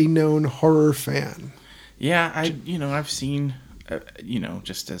not a known horror fan. Yeah, I've seen,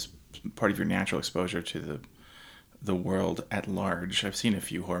 just as part of your natural exposure to the world at large, I've seen a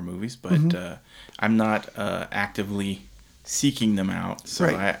few horror movies, but I'm not actively seeking them out, so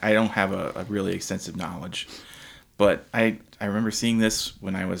right. I don't have a really extensive knowledge. But I remember seeing this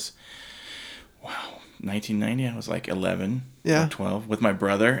when I was, 1990. I was like 11 or 12 with my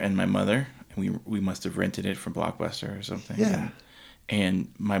brother and my mother, and we must have rented it from Blockbuster or something. Yeah.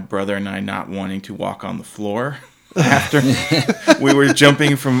 And my brother and I not wanting to walk on the floor after we were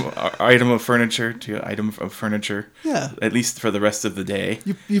jumping from item of furniture to item of furniture. Yeah. At least for the rest of the day.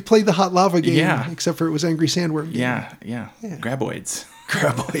 You played the hot lava game. Yeah. Except for it was Angry Sandworm game. Yeah. Graboids.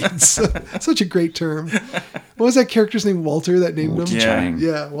 Graboids. Such a great term. What was that character's name? Walter that named him? Chang.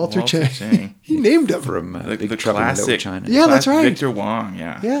 Yeah, Walter Chang. He named him. From the Trouble in Little classic China. Yeah, that's right. Victor Wong,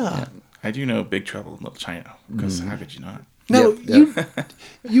 Yeah. I do know Big Trouble in Little China, because how could you not? Now,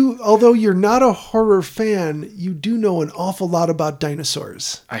 you although you're not a horror fan, you do know an awful lot about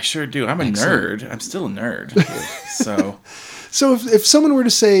dinosaurs. I sure do. I'm a nerd. I'm still a nerd. So if someone were to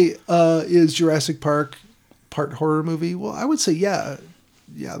say, is Jurassic Park part horror movie? Well, I would say, yeah,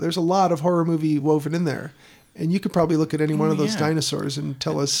 there's a lot of horror movie woven in there. And you could probably look at any one of those dinosaurs and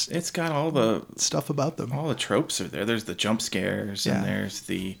tell us it's got all the stuff about them. All the tropes are there. There's the jump scares, and there's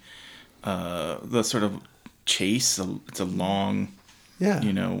the sort of chase. It's a long,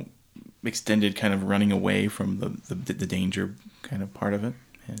 extended kind of running away from the danger kind of part of it,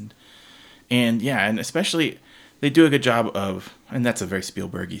 and especially they do a good job of, and that's a very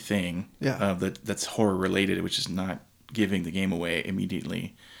Spielberg-y thing. Yeah, that's horror related, which is not giving the game away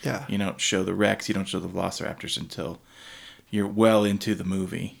immediately. Yeah, you don't show the Rex, you don't show the Velociraptors until you're well into the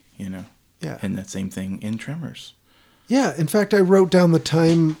movie. Yeah, and that same thing in Tremors. Yeah, in fact, I wrote down the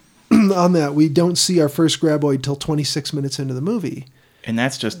time on that. We don't see our first graboid till 26 minutes into the movie. And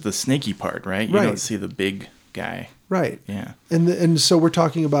that's just the snaky part, right? You don't see the big guy. Right. Yeah. And so we're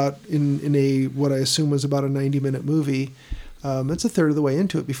talking about in a what I assume was about a 90-minute movie. It's a third of the way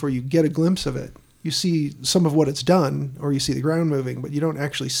into it before you get a glimpse of it. You see some of what it's done, or you see the ground moving, but you don't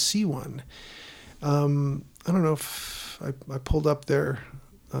actually see one. I don't know if I pulled up there.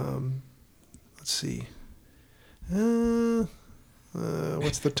 Let's see. What's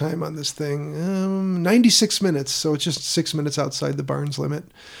the time on this thing? 96 minutes. So it's just 6 minutes outside the Barnes limit.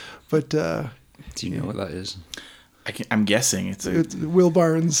 But do you know what that is? I'm guessing it's Will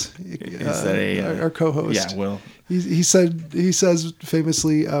Barnes. Is that our co-host? Yeah, Will. He says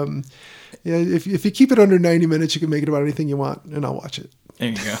famously, if you keep it under 90 minutes, you can make it about anything you want, and I'll watch it. There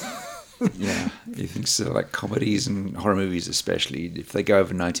you go. Yeah, you think so? Like comedies and horror movies, especially, if they go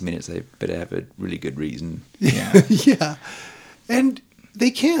over 90 minutes, they better have a really good reason. Yeah, yeah, and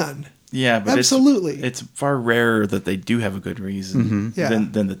they can. Yeah, but absolutely, it's far rarer that they do have a good reason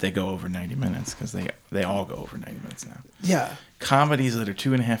than that they go over 90 minutes, because they all go over 90 minutes now. Yeah, comedies that are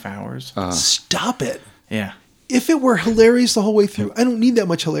 2.5 hours. Stop it. Yeah. If it were hilarious the whole way through, I don't need that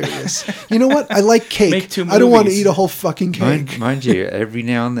much hilarious. You know what? I like cake. Make 2 movies. I don't want to eat a whole fucking cake. Mind you, every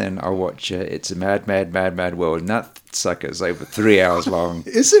now and then I'll watch It's a Mad, Mad, Mad, Mad World. Nutsuckers over 3 hours long.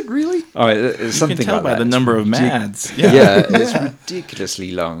 Is it really? Oh, it's something you can tell like by that. the number of mads. Yeah, it's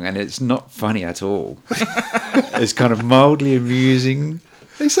ridiculously long, and it's not funny at all. It's kind of mildly amusing.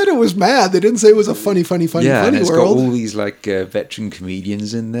 They said it was mad. They didn't say it was a funny and it's world. got all these veteran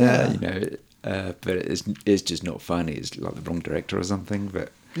comedians in there, but it's just not funny. It's like the wrong director or something.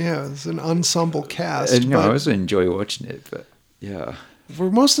 But yeah, it's an ensemble cast. And, I also enjoy watching it. But yeah,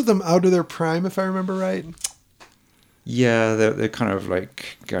 were most of them out of their prime, if I remember right? Yeah, they're kind of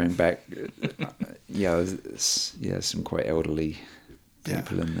like going back. Some quite elderly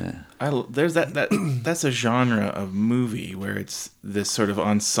people in there. There's that's a genre of movie where it's this sort of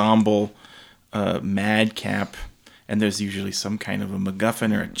ensemble madcap. And there's usually some kind of a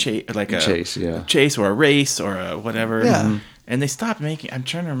MacGuffin or a chase or a race or a whatever. Yeah. Mm-hmm. And they stopped making. I'm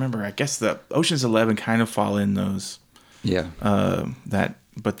trying to remember. I guess the Ocean's 11 kind of fall in those. Yeah.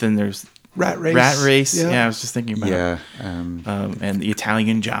 But then there's Rat Race. Yeah, I was just thinking about. Yeah. And the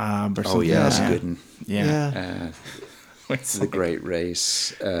Italian Job or something. Oh yeah, that's a good one. Yeah. It's the Great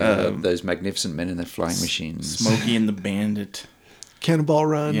Race. Those magnificent men in their flying machines. Smokey and the Bandit. Cannonball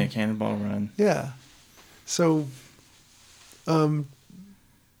Run. Yeah, Cannonball Run. Yeah. So.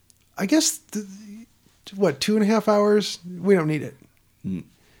 I guess 2.5 hours? We don't need it.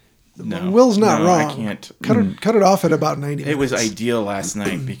 Will's not no, wrong. I can't. Cut it off at about 90 minutes. It was ideal last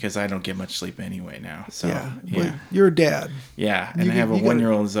night because I don't get much sleep anyway now. So Yeah. yeah, Well, you're a dad. yeah. And You I have a gotta-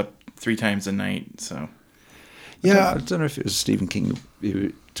 1-year-old who's up 3 times a night. So Yeah. I don't know if it was Stephen King who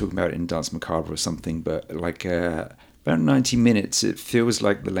were talking about it in Dance Macabre or something, but like about 90 minutes, it feels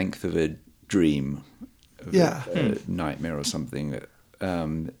like the length of a dream, of Yeah. a nightmare or something.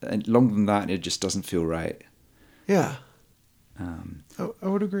 And longer than that, it just doesn't feel right. Yeah. I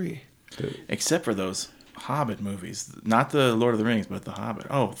would agree. except for those Hobbit movies, not the Lord of the Rings, but the Hobbit.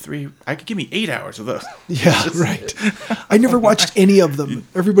 Oh, 3. I could give me 8 hours of those. Yeah, right. I never watched any of them.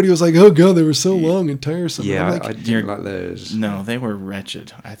 Everybody was like, "Oh God, they were so long and tiresome." Yeah, I'm like, I didn't like those. No, they were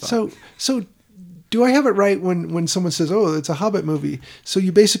wretched. I thought. So, do I have it right when someone says, "Oh, it's a Hobbit movie"? So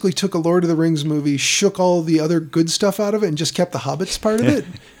you basically took a Lord of the Rings movie, shook all the other good stuff out of it, and just kept the Hobbits part of it,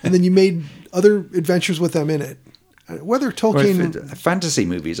 and then you made other adventures with them in it. Whether Tolkien, Well, fantasy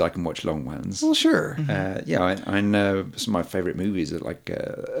movies, I can watch long ones. well, sure, Yeah, I know some of my favorite movies are like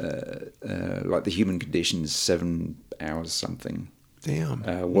The Human Condition is 7 hours something. damn,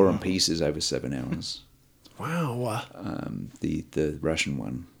 War and Peace is over 7 hours. wow, The Russian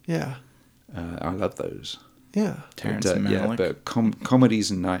one. yeah, I love those. yeah, Terrence But, yeah, Malick. but comedies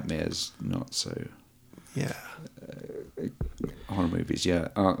and nightmares, not so. yeah. Horror movies, yeah.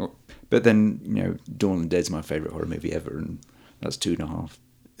 But then, Dawn of the Dead's my favourite horror movie ever, and that's 2.5.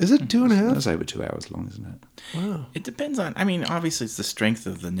 Is it 2.5? That's over 2 hours long, isn't it? Wow. It depends on. I mean, obviously, it's the strength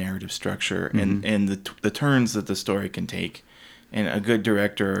of the narrative structure and the turns that the story can take, and a good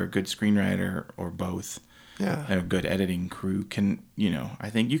director or a good screenwriter or both, Yeah. and a good editing crew can. I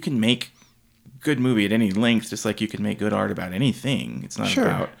think you can make good movie at any length, just like you can make good art about anything. It's not Sure.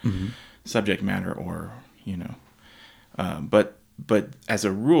 about subject matter or but as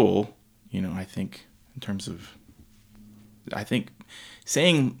a rule, I think in terms of, I think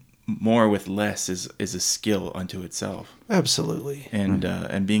saying more with less is a skill unto itself, Absolutely.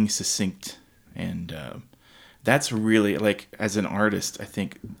 and being succinct, and that's really, like, as an artist, I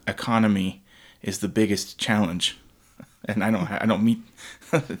think economy is the biggest challenge, and I don't meet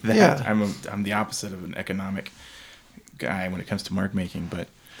that. Yeah. I'm the opposite of an economic guy when it comes to mark making, but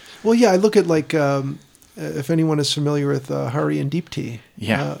Well, yeah, I look at if anyone is familiar with Hari and Deepti.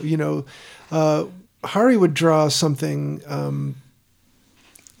 Yeah. Hari would draw something,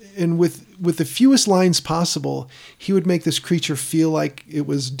 and with the fewest lines possible, he would make this creature feel like it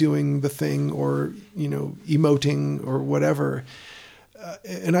was doing the thing or, emoting or whatever.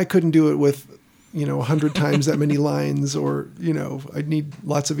 And I couldn't do it with, 100 times that many lines, or, I'd need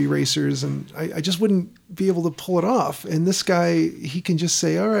lots of erasers, and I just wouldn't be able to pull it off. And this guy, he can just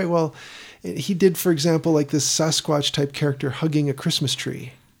say, all right, well, he did, for example, like this Sasquatch type character hugging a Christmas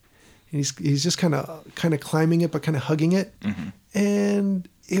tree. And he's just kind of climbing it, but kind of hugging it. Mm-hmm. And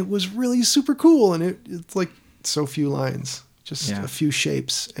it was really super cool. And it's like so few lines, just a few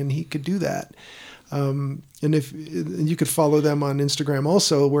shapes. And he could do that. And you could follow them on Instagram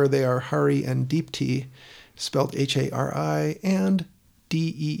also, where they are Hari and Deepti, spelled Hari and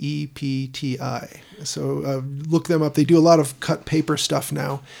Deepti. So look them up. They do a lot of cut paper stuff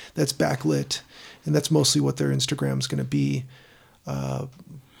now that's backlit, and that's mostly what their Instagram's going to be.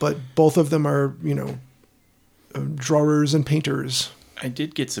 But both of them are, drawers and painters. I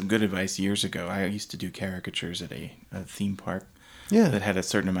did get some good advice years ago. I used to do caricatures at a theme park that had a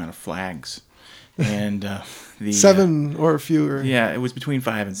certain amount of flags. And the 7 or fewer. Yeah, it was between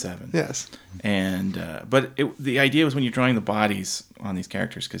 5 and 7. Yes. And but the idea was when you're drawing the bodies on these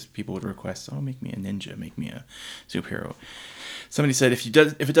characters, because people would request, "Oh, make me a ninja, make me a superhero." Somebody said if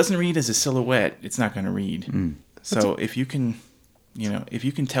it doesn't read as a silhouette, it's not going to read. So if you can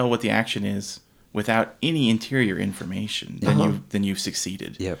tell what the action is without any interior information, then you've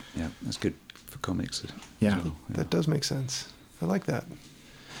succeeded. Yeah, that's good for comics. Yeah. That does make sense. I like that.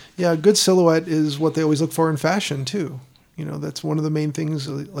 Yeah, a good silhouette is what they always look for in fashion too. That's one of the main things.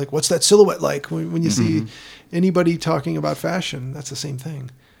 Like, what's that silhouette like? When you see anybody talking about fashion, that's the same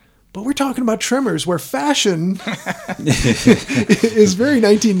thing. But we're talking about Tremors, where fashion is very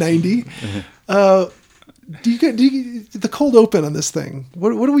 1990. Do you get the cold open on this thing?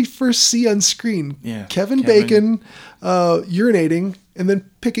 What do we first see on screen? Yeah, Kevin Bacon urinating and then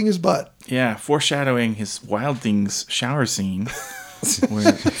picking his butt. Yeah, foreshadowing his Wild Things shower scene.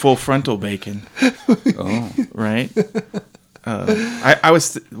 Where full frontal bacon. Oh, right. I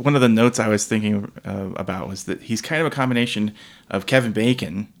was one of the notes I was thinking about was that he's kind of a combination of Kevin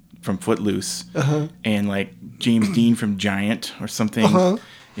Bacon from Footloose and like James Dean from Giant or something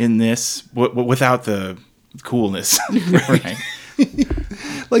in this, without the coolness. Right.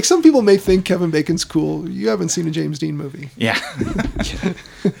 Like, some people may think Kevin Bacon's cool. You haven't seen a James Dean movie. Yeah.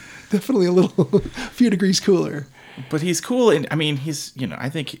 definitely a few degrees cooler. But he's cool, and I mean, I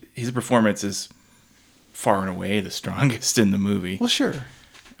think his performance is far and away the strongest in the movie. Well, sure.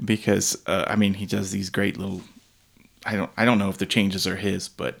 Because I mean, he does these great little. I don't know if the changes are his,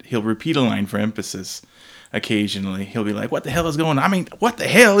 but he'll repeat a line for emphasis. Occasionally, he'll be like, "What the hell is going on? I mean, what the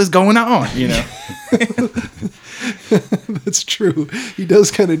hell is going on?" You know. That's true. He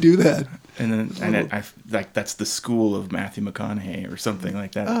does kind of do that. And I like that's the school of Matthew McConaughey or something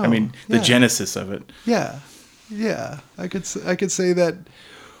like that. Oh, I mean, the genesis of it. Yeah. I could say that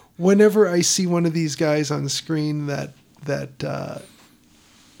whenever I see one of these guys on screen that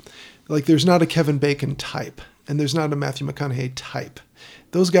like there's not a Kevin Bacon type and there's not a Matthew McConaughey type.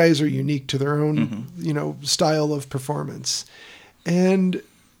 Those guys are unique to their own, style of performance. And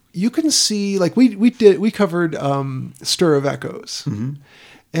you can see, like we covered Stir of Echoes. Mm-hmm.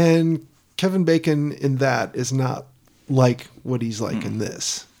 And Kevin Bacon in that is not like what he's like in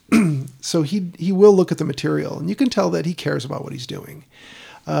this. So he will look at the material and you can tell that he cares about what he's doing.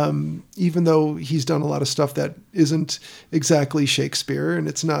 Even though he's done a lot of stuff that isn't exactly Shakespeare and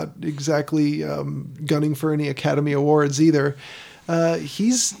it's not exactly gunning for any Academy Awards either.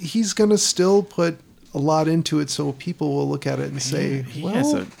 He's going to still put a lot into it so people will look at it and say,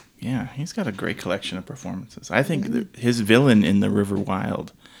 he's got a great collection of performances. I think his villain in The River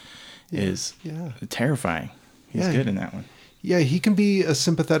Wild is terrifying. He's good in that one. Yeah, he can be a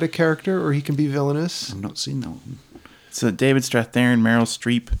sympathetic character or he can be villainous. I've not seen that one. So David Strathairn, Meryl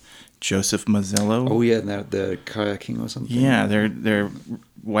Streep, Joseph Mazzello. Oh yeah, they're kayaking or something. Yeah, they're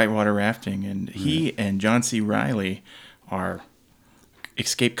whitewater rafting, and he and John C. Reilly are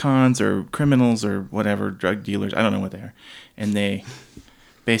escape cons or criminals or whatever, drug dealers. I don't know what they are, and they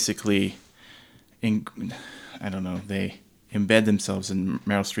basically, they embed themselves in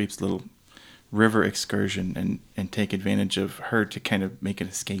Meryl Streep's little river excursion and take advantage of her to kind of make an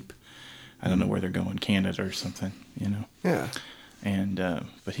escape. I don't know where they're going, Canada or something, Yeah. And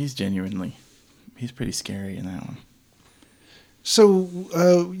but he's pretty scary in that one.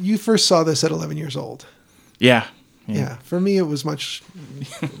 So you first saw this at 11 years old. Yeah. Yeah. For me, it was much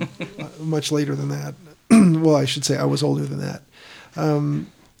later than that. Well, I should say I was older than that.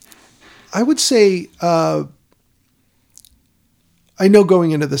 I would say I know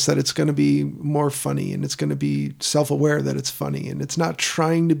going into this that it's going to be more funny and it's going to be self-aware that it's funny and it's not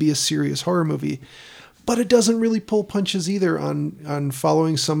trying to be a serious horror movie, but it doesn't really pull punches either on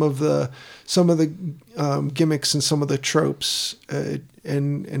following some of the gimmicks and some of the tropes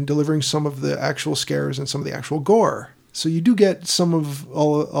and delivering some of the actual scares and some of the actual gore. So you do get some of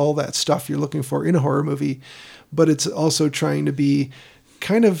all that stuff you're looking for in a horror movie, but it's also trying to be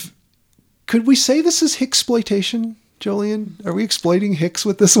kind of, could we say this is Hicksploitation? Jolien, are we exploiting Hicks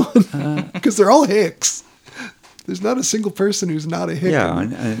with this one? Because they're all Hicks. There's not a single person who's not a Hick. Yeah,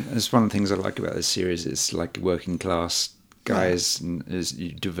 and it's one of the things I like about this series. It's like working class guys and there's a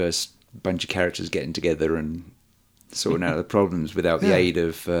diverse bunch of characters getting together and sorting out the problems without the aid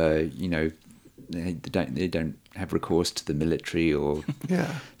of, they don't have recourse to the military or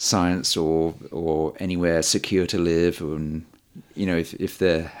science or anywhere secure to live. And if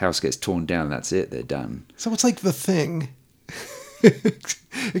their house gets torn down, that's it. They're done. So it's like The Thing,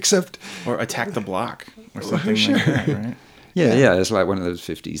 except or Attack the Block or something like that, right? Yeah, it's like one of those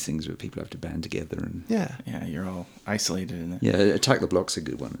 50s things where people have to band together and you're all isolated in it. Yeah, Attack the Block's a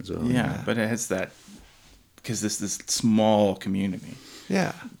good one as well. Yeah, but it has that because this small community.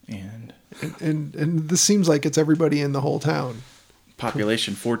 Yeah, and this seems like it's everybody in the whole town.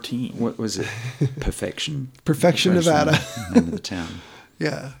 Population 14. What was it? Perfection, Nevada. Name of the town.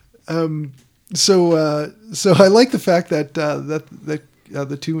 Yeah. So I like the fact that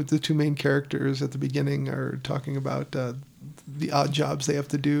the two main characters at the beginning are talking about the odd jobs they have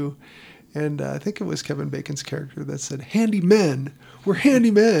to do, and I think it was Kevin Bacon's character that said, "Handy men, we're handy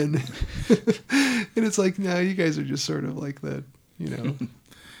men," and it's like, no, you guys are just sort of like the,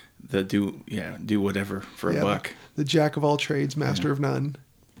 the do whatever for a buck. The jack of all trades, master of none.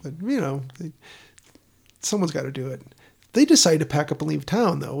 But someone's got to do it. They decide to pack up and leave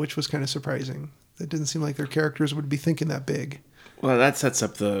town, though, which was kind of surprising. It didn't seem like their characters would be thinking that big. Well, that sets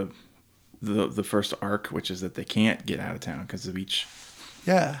up the first arc, which is that they can't get out of town because of each.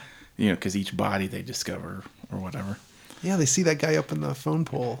 Yeah. Because each body they discover or whatever. Yeah, they see that guy up in the phone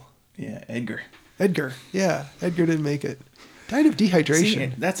pole. Yeah, Edgar. Yeah, Edgar didn't make it. Died of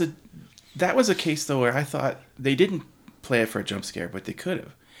dehydration. See, that was a case though where I thought they didn't play it for a jump scare, but they could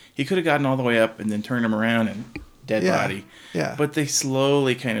have. He could have gotten all the way up and then turned him around and dead body. Yeah. But they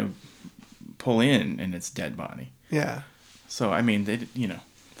slowly kind of pull in and it's dead body. Yeah. So I mean,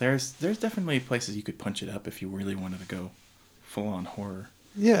 there's definitely places you could punch it up if you really wanted to go full on horror.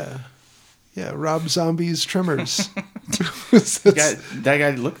 Yeah. Yeah, Rob Zombie's Tremors. That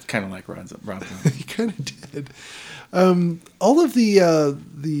guy looked kind of like Rob Zombie. He kind of did. All of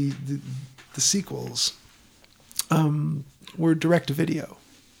the sequels were direct to video,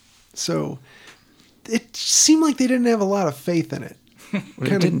 so it seemed like they didn't have a lot of faith in it.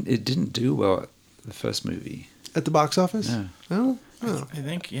 Well, it didn't do well at the first movie. At the box office. No. Oh. I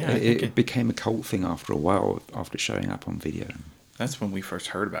think, yeah. It became a cult thing after a while, after showing up on video. That's when we first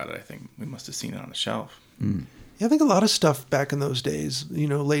heard about it. I think we must have seen it on the shelf. Yeah, I think a lot of stuff back in those days,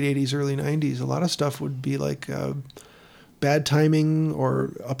 late 80s, early 90s, a lot of stuff would be like bad timing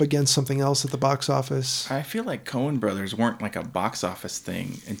or up against something else at the box office. I feel like Coen Brothers weren't like a box office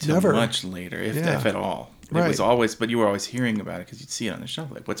thing until Never. much later, if at all. It was always, but you were always hearing about it because you'd see it on the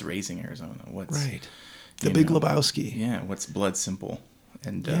shelf. Like, what's Raising Arizona? What's The Big Lebowski. Yeah, what's Blood Simple?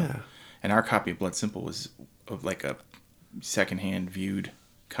 And and our copy of Blood Simple was of like a secondhand viewed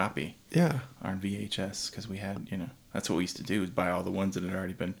copy. Yeah. On VHS, because we had, that's what we used to do, is buy all the ones that had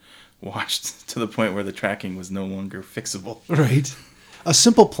already been watched to the point where the tracking was no longer fixable. Right. A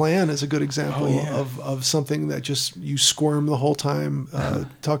Simple Plan is a good example of something that just you squirm the whole time.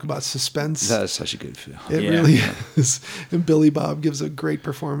 Talk about suspense. That is such a good film. It really is. And Billy Bob gives a great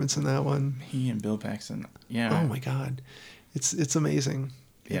performance in that one. He and Bill Paxton. Yeah. Oh my God. It's amazing.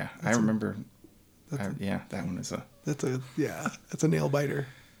 Yeah. I remember. That one is a. That's a nail biter.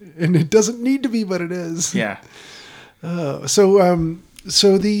 And it doesn't need to be, but it is. Yeah. So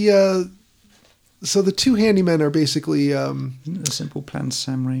the two handymen are basically Isn't A Simple Plan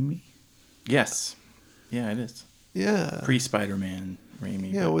Sam Raimi? Yes. Yeah, it is. Yeah. Pre-Spider-Man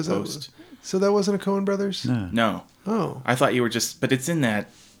Raimi. Yeah, was post. So that wasn't a Coen Brothers? No. Oh. I thought you were but it's in that.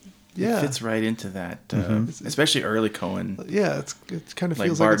 Yeah. It fits right into that, especially early Coen. Yeah, it kind of like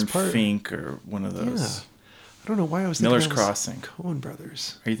feels Barton like it's part. Fink or one of those. Yeah. I don't know why I was Miller's thinking that was Crossing. Coen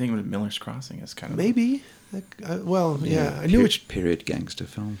Brothers. Are you thinking of Miller's Crossing as kind of maybe? I knew which period gangster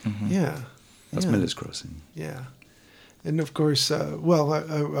film. Yeah. That's yeah. Miller's Crossing. Yeah. And of course, I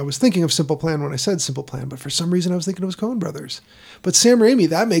was thinking of Simple Plan when I said Simple Plan, but for some reason I was thinking it was Coen Brothers. But Sam Raimi,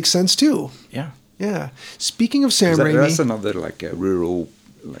 that makes sense too. Yeah. Yeah. Speaking of Sam Raimi, that's another like a rural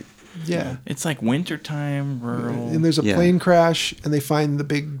like. Yeah. It's like wintertime, rural. And there's a plane crash, and they find the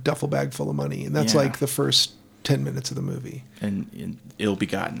big duffel bag full of money, and that's like the first 10 minutes of the movie. And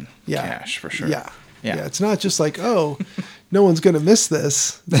ill-begotten cash, for sure. Yeah. It's not just like, oh, no one's going to miss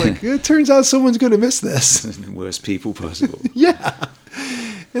this. It's like, it turns out someone's going to miss this. The worst people possible. Yeah.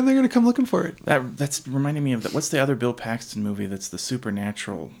 And they're going to come looking for it. That's reminding me of what's the other Bill Paxton movie that's the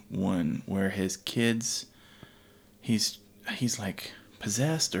supernatural one where his kids, he's like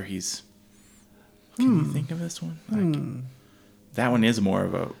possessed or he's... Can you think of this one? Like, that one is more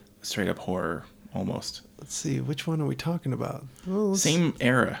of a straight-up horror, almost. Let's see, which one are we talking about? Well, same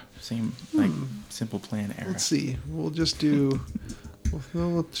era. Same, like, Simple Plan era. Let's see. We'll just do...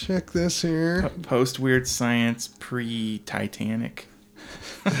 we'll check this here. Post-Weird Science, pre-Titanic.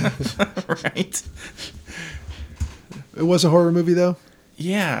 Right? It was a horror movie, though?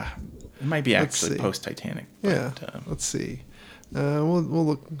 Yeah. It might be actually post-Titanic. Yeah. Let's see. We'll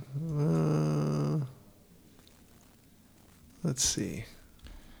look... let's see.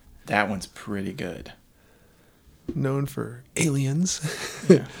 That one's pretty good. Known for Aliens.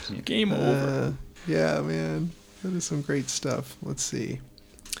 Yeah. Game over. Yeah, man. That is some great stuff. Let's see.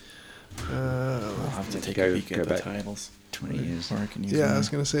 I'll have to take a peek at the titles. 20 years. I was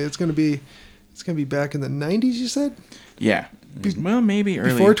going to say it's going to be back in the 90s, you said? Yeah. Well, maybe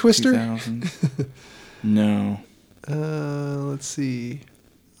early before Twister? 2000s. No. Let's see.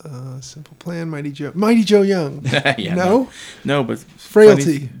 Simple Plan, Mighty Joe Young. Yeah, no? No, but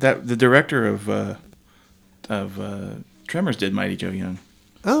Frailty. That the director of Tremors did Mighty Joe Young.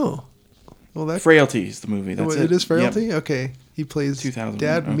 Oh. Well, that Frailty is the movie. That's it is Frailty? Yep. Okay. He plays 2001.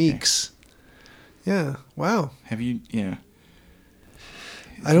 Dad Okay. Meeks. Yeah. Wow. Have you? Yeah.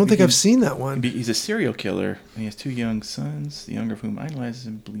 I don't think I've seen that one. He's a serial killer, and he has 2 young sons, the younger of whom idolizes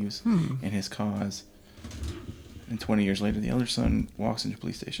and believes in his cause. And 20 years later, the elder son walks into a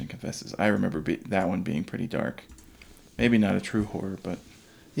police station and confesses. I remember that one being pretty dark. Maybe not a true horror, but...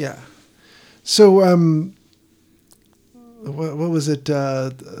 Yeah. So, what was it?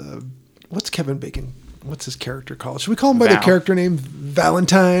 What's Kevin Bacon? What's his character called? Should we call him by the character name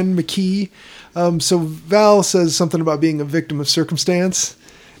Valentine McKee? So Val says something about being a victim of circumstance.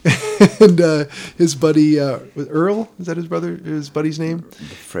 And his buddy, Earl, is that his buddy's name?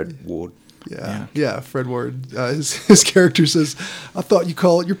 Fred Ward. Yeah, Fred Ward. His character says, "I thought you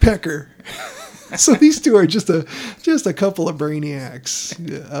call it your pecker." So these two are just a couple of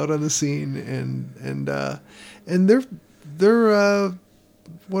brainiacs out on the scene, and they're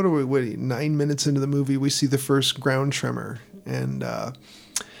what are we 9 minutes into the movie, we see the first ground tremor. And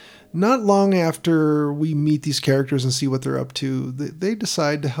not long after we meet these characters and see what they're up to, they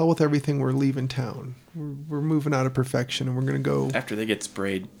decide to hell with everything, we're leaving town. We're moving out of perfection, and we're going to go... After they get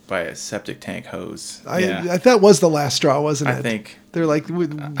sprayed by a septic tank hose. That was the last straw, wasn't it? I think. They're like...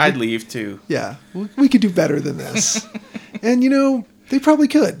 I'd leave, too. Yeah. We could do better than this. And, they probably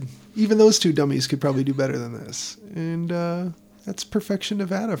could. Even those two dummies could probably do better than this. And that's Perfection,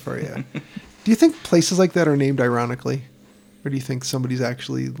 Nevada for you. Do you think places like that are named ironically? Or do you think somebody's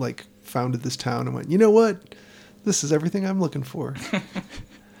actually, founded this town and went, you know what? This is everything I'm looking for.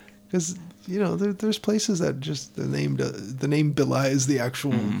 Because... there's places that just the name belies the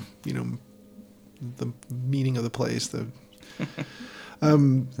actual, the meaning of the place. They're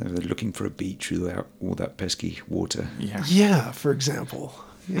looking for a beach without all that pesky water. Yeah, for example.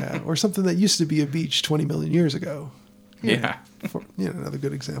 Yeah, or something that used to be a beach 20 million years ago. Another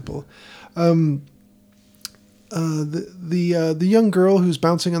good example. The young girl who's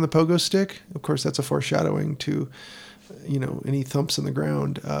bouncing on the pogo stick. Of course, that's a foreshadowing to. Any thumps in the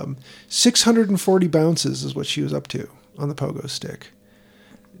ground. 640 bounces is what she was up to on the pogo stick.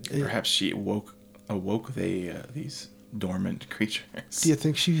 Perhaps she awoke these dormant creatures. Do you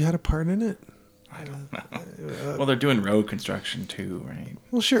think she had a part in it? I don't know. Well, they're doing road construction too, right?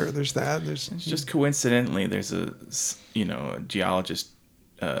 Well, sure. There's that. It's just coincidentally, there's a geologist,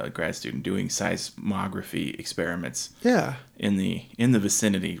 grad student doing seismography experiments. Yeah. In the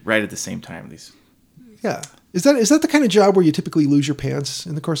vicinity, right at the same time. These. Yeah. Is that the kind of job where you typically lose your pants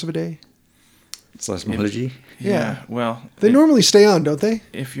in the course of a day? Seismology? Yeah. Well, they normally stay on, don't they?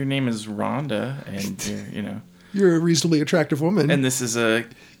 If your name is Rhonda and you're a reasonably attractive woman, and this is a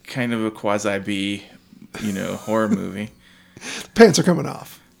kind of a quasi B, horror movie, pants are coming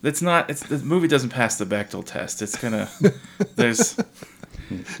off. The movie doesn't pass the Bechdel test. It's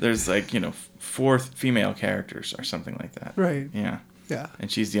there's 4 female characters or something like that. Right. Yeah. Yeah. And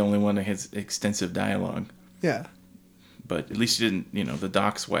she's the only one that has extensive dialogue. Yeah. But at least she didn't, the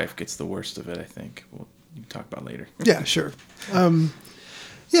doc's wife gets the worst of it, I think. We'll talk about later. Yeah, sure. So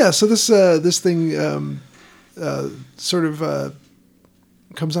this thing sort of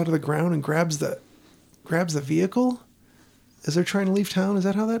comes out of the ground and grabs the vehicle as they're trying to leave town. Is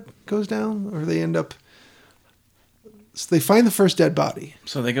that how that goes down? Or they end up... So they find the first dead body.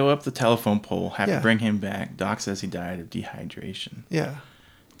 So they go up the telephone pole, have to bring him back. Doc says he died of dehydration. Yeah.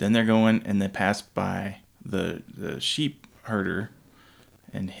 Then they're going and they pass by the sheep herder,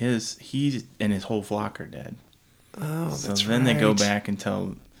 and his whole flock are dead. Oh, so that's then right. they go back and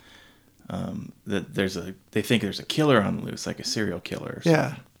tell that they think there's a killer on the loose, like a serial killer or something.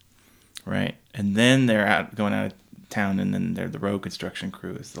 Yeah. Right? And then they're going out of town, and then the road construction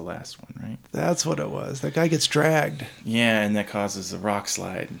crew is the last one, right? That's what it was. That guy gets dragged. Yeah, and that causes a rock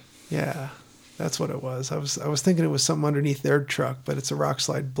slide. Yeah, that's what it was. I was thinking it was something underneath their truck, but it's a rock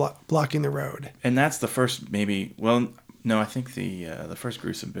slide blocking the road. And that's the first, maybe. Well, no, I think the first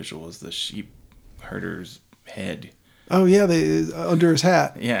gruesome visual is the sheep herder's head. Oh yeah, under his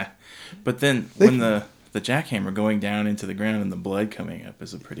hat. Yeah, but then when the jackhammer going down into the ground and the blood coming up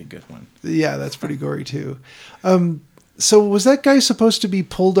is a pretty good one. Yeah, that's pretty gory too. So was that guy supposed to be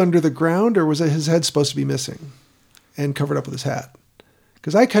pulled under the ground, or was his head supposed to be missing and covered up with his hat?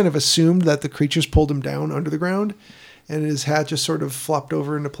 Because I kind of assumed that the creatures pulled him down under the ground and his hat just sort of flopped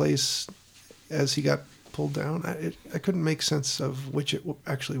over into place as he got pulled down. I couldn't make sense of which it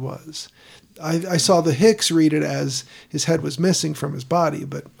actually was. I saw the Hicks read it as his head was missing from his body,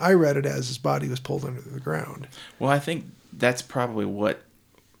 but I read it as his body was pulled under the ground. Well, I think that's probably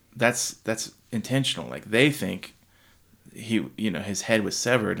that's intentional. Like they think his head was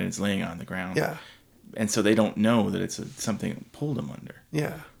severed and it's laying on the ground. Yeah. And so they don't know that it's something that pulled him under.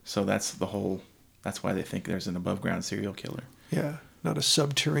 Yeah. So that's why they think there's an above ground serial killer. Yeah. Not a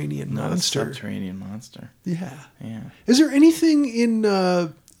subterranean monster. Not a subterranean monster. Yeah. Yeah. Is there anything in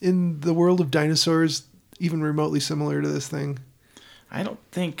the world of dinosaurs even remotely similar to this thing? I don't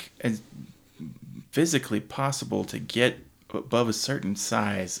think it's physically possible to get above a certain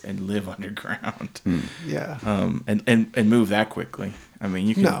size and live underground. Yeah. And move that quickly. I mean,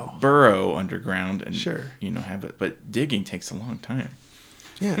 you can burrow underground and have it, but digging takes a long time.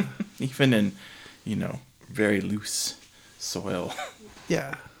 Yeah. Even in, very loose soil.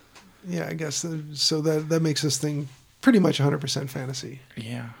 Yeah. Yeah, I guess so that makes this thing pretty much 100% fantasy.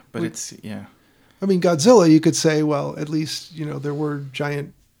 Yeah, but it's I mean, Godzilla, you could say, well, at least, there were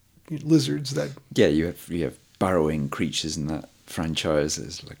giant lizards that... Yeah, you have burrowing creatures in that franchise.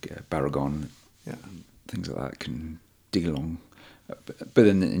 There's like Baragon, things like that can dig along. But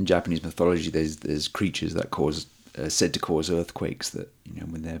in Japanese mythology, there's creatures that cause said to cause earthquakes that,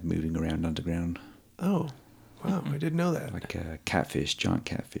 when they're moving around underground. Oh, wow. I didn't know that. Like catfish, giant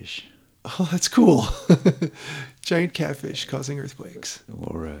catfish. Oh, that's cool. Giant catfish causing earthquakes.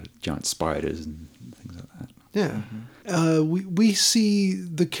 Or giant spiders and things like that. Yeah. We see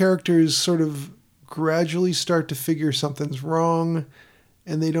the characters sort of gradually start to figure something's wrong,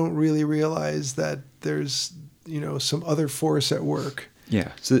 and they don't really realize that there's, some other force at work.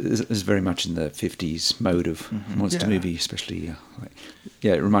 Yeah, so it's very much in the 50s mode of monster movie, especially.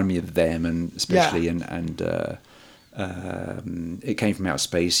 It reminded me of them, and especially, and It Came from Outer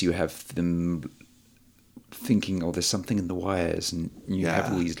Space. You have them thinking, there's something in the wires, and you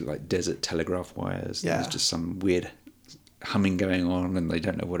have all these like desert telegraph wires. Yeah. There's just some weird humming going on, and they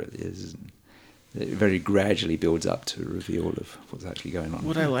don't know what it is. And it very gradually builds up to a reveal of what's actually going on.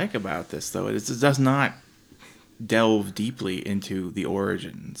 What I like about this, though, is it does not delve deeply into the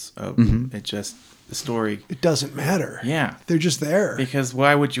origins of it. Just the story. It doesn't matter. Yeah, they're just there. Because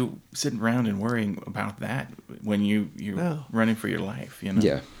why would you sit around and worrying about that when you're running for your life?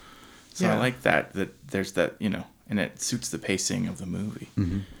 Yeah. So I like that there's that, and it suits the pacing of the movie.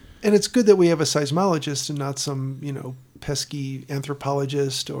 Mm-hmm. And it's good that we have a seismologist and not some pesky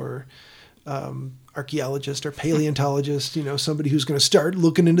anthropologist or archaeologist or paleontologist, somebody who's going to start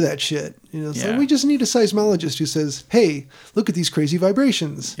looking into that shit. So we just need a seismologist who says, hey, look at these crazy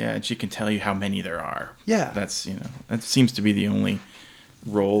vibrations. Yeah, and she can tell you how many there are. Yeah. That's, that seems to be the only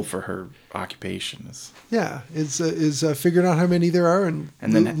role for her occupation. Is figuring out how many there are and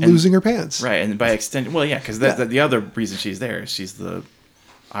then losing her pants. Right, and by extension, because the other reason she's there is she's the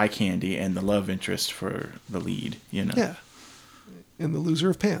eye candy and the love interest for the lead, Yeah, and the loser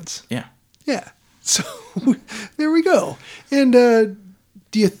of pants. Yeah. Yeah. So there we go. And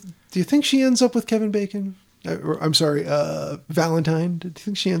do you think she ends up with Kevin Bacon? I'm sorry, Valentine. Do you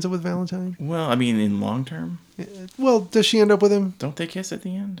think she ends up with Valentine? Well, I mean, in long term. Well, does she end up with him? Don't they kiss at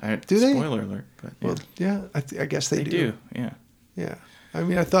the end? Do they? Spoiler alert. But yeah. Well, yeah, I guess they do. Yeah. Yeah. I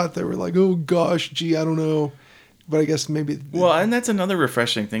mean, I thought they were like, oh gosh, gee, I don't know, but I guess maybe. Well, and that's another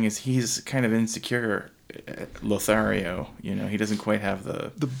refreshing thing is he's kind of insecure. Lothario, he doesn't quite have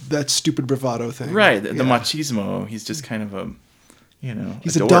that stupid bravado thing. Right, the machismo. He's just kind of a,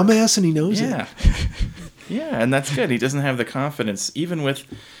 he's a dumbass and he knows it. Yeah, and that's good. He doesn't have the confidence, even with,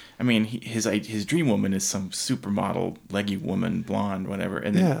 his dream woman is some supermodel, leggy woman, blonde, whatever.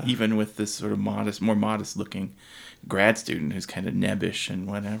 And then even with this sort of more modest looking grad student who's kind of nebbish and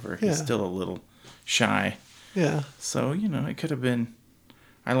whatever, he's still a little shy. Yeah. So, it could have been.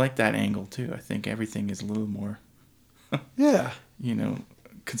 I like that angle too. I think everything is a little more,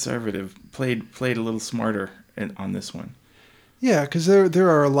 conservative. Played a little smarter on this one. Yeah, because there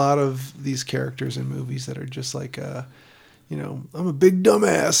are a lot of these characters in movies that are just like, I'm a big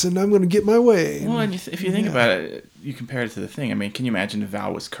dumbass and I'm going to get my way. Well, and if you think about it, you compare it to The Thing. I mean, can you imagine if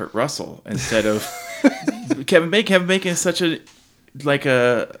Val was Kurt Russell instead of Kevin Bacon? Kevin Bacon is such a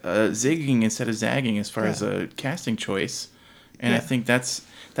zigging instead of zagging as far as a casting choice, and I think that's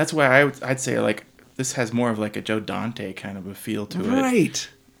why I'd say like this has more of like a Joe Dante kind of a feel to it. Right.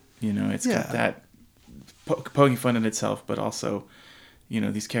 It's got that poking fun at itself, but also,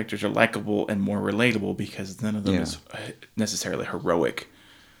 these characters are likable and more relatable because none of them is necessarily heroic.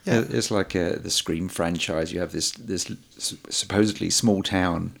 Yeah. It's like the Scream franchise. You have this supposedly small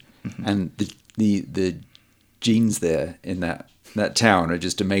town, and the genes there in that town are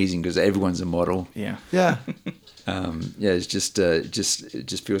just amazing because everyone's a model. Yeah. Yeah. It's just it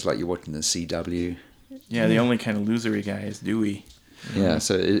just feels like you're watching the CW. Yeah, the only kind of losery guy is Dewey. Yeah,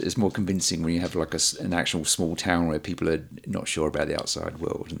 so it's more convincing when you have like an actual small town where people are not sure about the outside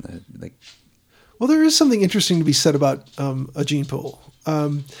world, and they. Well, there is something interesting to be said about a gene pool,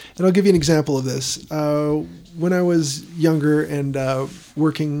 and I'll give you an example of this. When I was younger and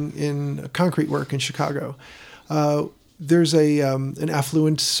working in concrete work in Chicago, there's an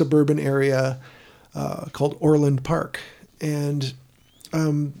affluent suburban area called Orland Park, and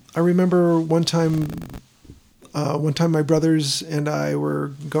I remember one time my brothers and I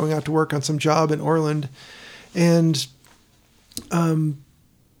were going out to work on some job in Orland, and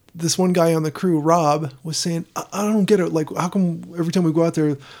this one guy on the crew, Rob, was saying, I don't get it. Like, how come every time we go out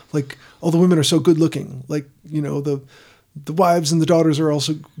there, like, all the women are so good looking? Like, the wives and the daughters are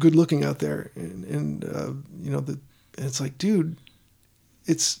also good looking out there. And it's like, dude,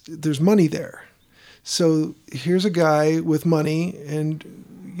 there's money there. So here's a guy with money, and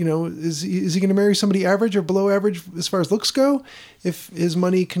is he going to marry somebody average or below average as far as looks go? If his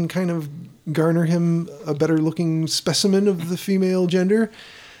money can kind of garner him a better looking specimen of the female gender?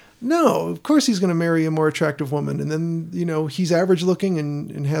 No, of course he's going to marry a more attractive woman. And then, he's average looking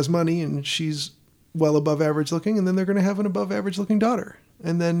and has money, and she's well above average looking, and then they're going to have an above average looking daughter.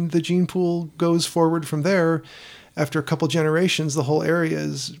 And then the gene pool goes forward from there. After a couple generations, the whole area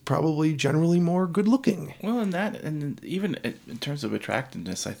is probably generally more good looking. Well, and even in terms of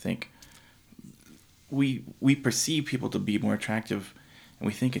attractiveness, I think we perceive people to be more attractive, and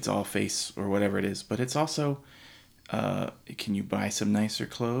we think it's all face or whatever it is, but it's also, can you buy some nicer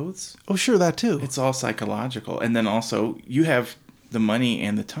clothes? Oh, sure, that too. It's all psychological. And then also, you have the money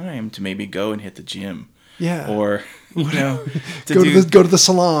and the time to maybe go and hit the gym. Yeah. Or, to go to the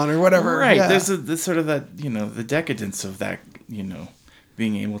salon or whatever. Right. Yeah. There's sort of that, the decadence of that,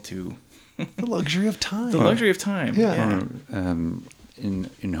 being able to... the luxury of time. The luxury of time. Yeah. In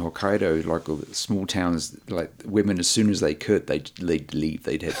Hokkaido, like all the small towns, like women, as soon as they could, they'd leave.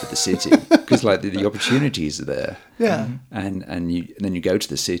 They'd head to the city because like the opportunities are there. Yeah. And then you go to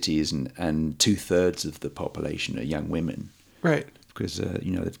the cities, and 2/3 of the population are young women. Right. Because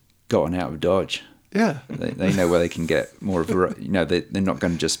they've gotten out of Dodge. Yeah. They know where they can get more of a, they're not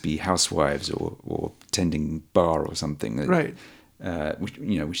going to just be housewives or tending bar or something. Right.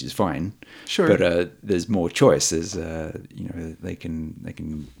 Which is fine. Sure. But there's more choice. There's, they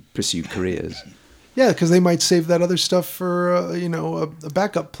can pursue careers. Yeah, because they might save that other stuff for, a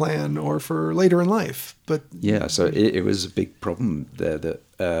backup plan or for later in life. But yeah, so it was a big problem there that,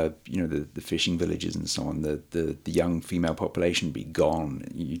 the fishing villages and so on, the young female population would be gone.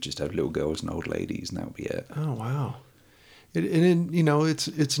 You just have little girls and old ladies, and that would be it. Oh, wow.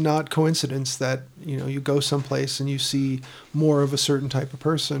 It's not coincidence that, you go someplace and you see more of a certain type of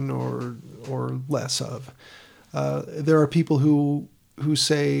person or less of. There are people who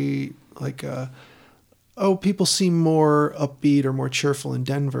say, like, people seem more upbeat or more cheerful in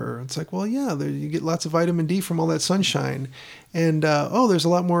Denver. It's like, well, yeah, you get lots of vitamin D from all that sunshine. And, there's a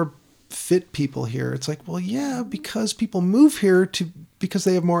lot more fit people here. It's like, well, yeah, because people move here because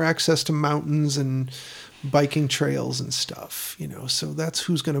they have more access to mountains and biking trails and stuff, so that's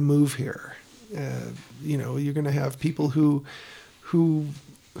who's going to move here. You're going to have people who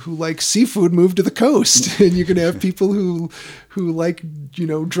like seafood move to the coast, and you're going to have people who like,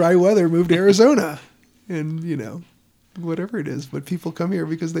 dry weather move to Arizona, and, whatever it is. But people come here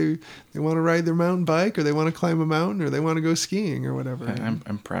because they want to ride their mountain bike, or they want to climb a mountain, or they want to go skiing or whatever.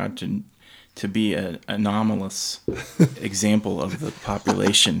 I'm proud to be an anomalous example of the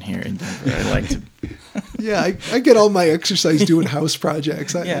population here in Denver. I like to... Yeah, I get all my exercise doing house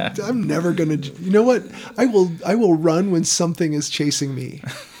projects. I'm never going to... You know what? I will run when something is chasing me.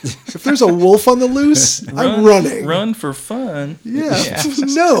 If there's a wolf on the loose, I'm running. Run for fun. Yeah.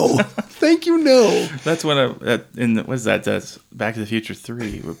 No. Thank you, no. That's what what's that? That's Back to the Future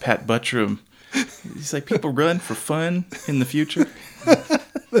 3, where Pat Buttram, he's like, people run for fun in the future.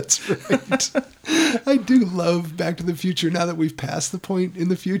 That's right. I do love Back to the Future now that we've passed the point in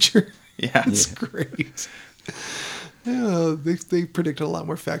the future. Yeah. It's great. Yeah, they predicted a lot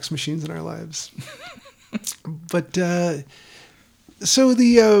more fax machines in our lives. But so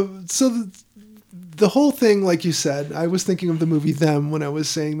the whole thing, like you said, I was thinking of the movie Them when I was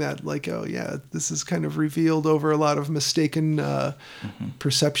saying that, like, oh yeah, this is kind of revealed over a lot of mistaken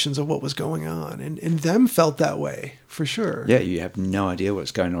perceptions of what was going on, and Them felt that way for sure. Yeah, you have no idea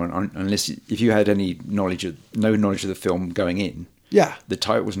what's going on unless if you had no knowledge of the film going in. Yeah, the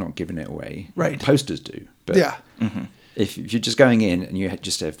title's not giving it away. Right, posters do. But yeah. If you're just going in and you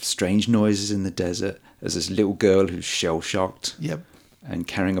just have strange noises in the desert, there's this little girl who's shell-shocked. Yep. And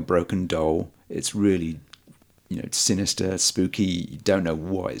carrying a broken doll. It's really, it's sinister, spooky. You don't know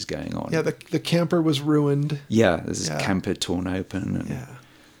what is going on. Yeah, the camper was ruined. Yeah, there's this camper torn open.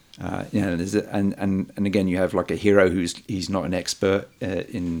 And, and again, you have like a hero he's not an expert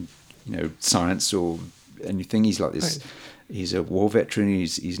in science or anything. He's like this. Right. He's a war veteran.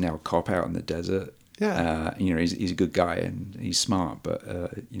 He's now a cop out in the desert. Yeah. He's a good guy and he's smart, but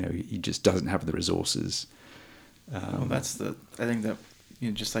he just doesn't have the resources. Well, I think that.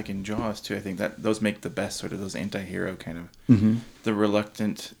 Just like in Jaws too, I think that those make the best sort of those anti-hero kind of the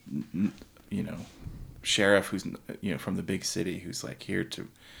reluctant, sheriff who's from the big city who's like here to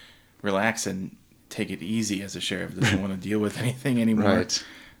relax and take it easy as a sheriff, doesn't want to deal with anything anymore, right.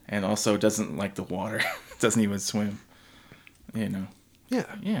 And also doesn't like the water, doesn't even swim,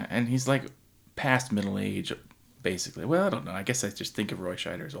 Yeah, and he's like past middle age, basically. Well, I don't know. I guess I just think of Roy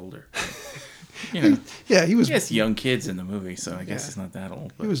Scheider as older. Yeah, he was. He has young kids in the movie, so I guess he's not that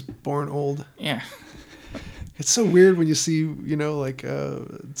old. But. He was born old. Yeah. It's so weird when you see, like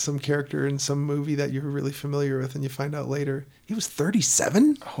some character in some movie that you're really familiar with, and you find out later he was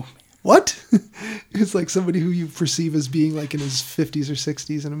 37. Oh, man. What? It's like somebody who you perceive as being like in his 50s or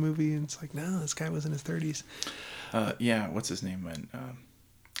 60s in a movie, and it's like, no, this guy was in his 30s. Yeah, what's his name?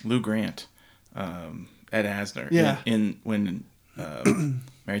 Lou Grant. Ed Asner. Yeah. When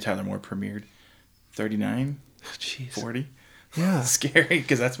Mary Tyler Moore premiered, 39, Jeez. 40. Yeah. Scary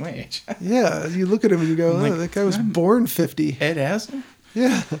because that's my age. Yeah. You look at him and you go, like, that guy was born 50. Ed Asner?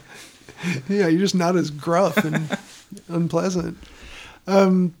 Yeah. Yeah. You're just not as gruff and unpleasant.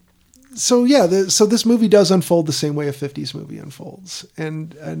 So yeah, so this movie does unfold the same way a 50s movie unfolds.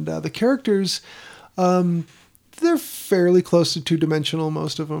 And the characters, they're fairly close to two-dimensional,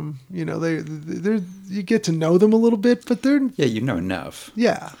 most of them. You know, they're you get to know them a little bit, but they're... Yeah, you know enough.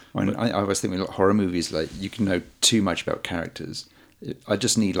 Yeah. I always think with horror movies, like, you can know too much about characters. I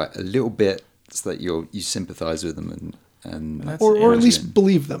just need, like, a little bit so that you sympathize with them and or at least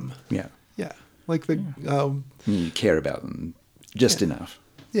believe them. Yeah. Yeah. Like the... you care about them just enough.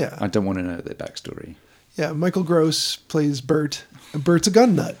 Yeah. I don't want to know their backstory. Yeah, Michael Gross plays Bert, and Bert's a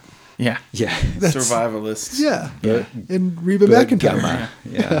gun nut. Yeah. Yeah. Survivalists. Yeah. Yeah. And Reba Bert McEntire. Gummer.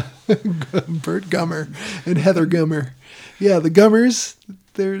 Yeah. Bert Gummer and Heather Gummer. Yeah, the Gummers,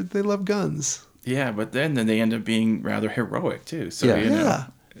 they love guns. Yeah, but then they end up being rather heroic too. So Yeah. you know. Yeah.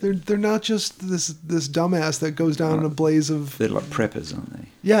 They're not just this dumbass that goes down in a blaze of... They're like preppers, aren't they?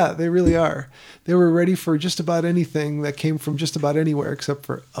 Yeah, they really are. They were ready for just about anything that came from just about anywhere except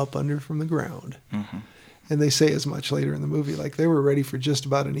for up under from the ground. Mm-hmm. And they say as much later in the movie, like they were ready for just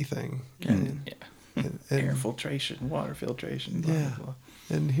about anything. And air and- filtration, water filtration. Blah, Yeah. blah, blah.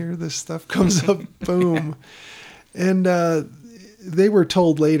 And here this stuff comes up, boom. And they were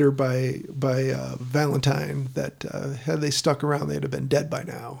told later by Valentine that had they stuck around, they'd have been dead by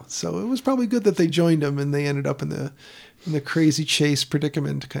now. So it was probably good that they joined him and they ended up in the crazy chase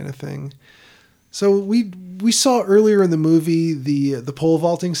predicament kind of thing. So we saw earlier in the movie the pole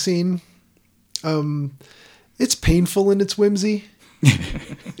vaulting scene. It's painful in its whimsy,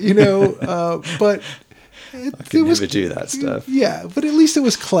 you know, but I could never do that stuff. Yeah, but at least it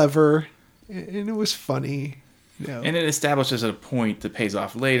was clever and it was funny. You know. And it establishes a point that pays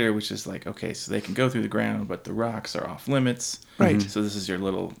off later, which is like, okay, so they can go through the ground, but the rocks are off limits. Right. So this is your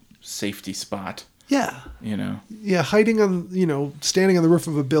little safety spot. Yeah. You know? Yeah, hiding on, standing on the roof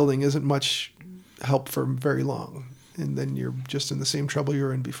of a building isn't much help for very long. And then you're just in the same trouble you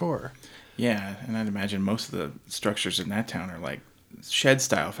were in before. Yeah, and I'd imagine most of the structures in that town are like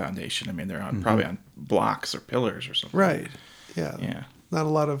shed-style foundation. I mean, they're probably on blocks or pillars or something. Right. Yeah. Yeah. Not a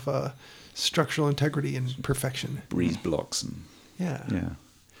lot of structural integrity and perfection. Breeze blocks and Yeah. yeah.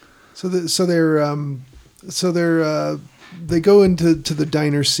 So they go into the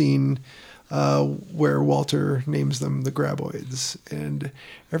diner scene where Walter names them the Graboids, and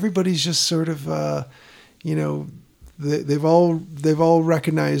everybody's just sort of they've all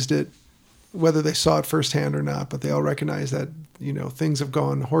recognized it, whether they saw it firsthand or not, but they all recognize that things have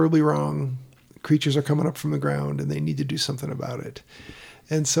gone horribly wrong. Creatures are coming up from the ground, and they need to do something about it.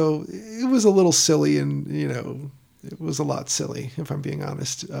 And so it was a little silly, and it was a lot silly, if I'm being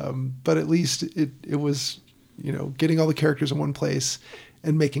honest. But at least it was getting all the characters in one place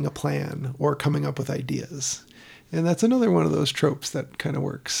and making a plan or coming up with ideas. And that's another one of those tropes that kind of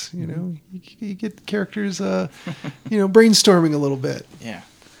works. You get characters brainstorming a little bit. Yeah.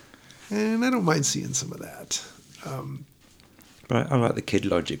 And I don't mind seeing some of that. But I like the kid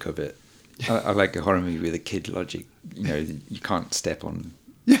logic of it. I like a horror movie with a kid logic. You can't step on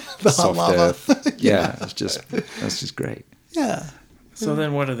the hot soft lava. earth. Yeah, that's just great. Yeah. So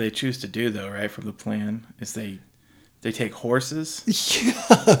then what do they choose to do, though, right, from the plan? Is they take horses.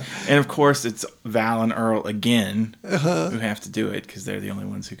 Yeah. And, of course, it's Val and Earl again who have to do it because they're the only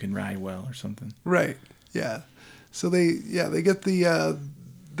ones who can ride well or something. Right. Yeah. So they get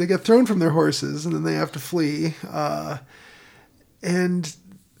they get thrown from their horses and then they have to flee. And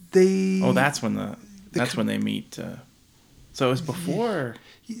they... Oh, that's when when they meet. So it was before...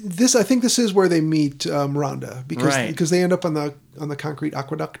 I think this is where they meet Rhonda because they end up on the concrete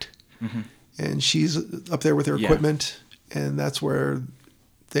aqueduct, and she's up there with her equipment, and that's where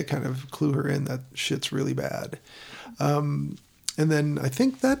they kind of clue her in that shit's really bad. And then I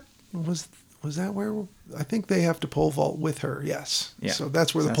think that was that where I think they have to pole vault with her. Yes. Yeah. So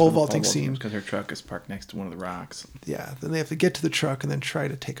that's where the pole vaulting scene, because her truck is parked next to one of the rocks. Yeah. Then they have to get to the truck and then try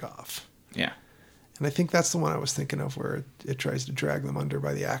to take off. Yeah. And I think that's the one I was thinking of where it tries to drag them under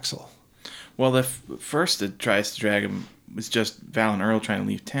by the axle. Well, the first it tries to drag them was just Val and Earl trying to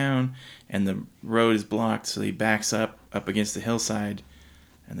leave town, and the road is blocked, so he backs up against the hillside,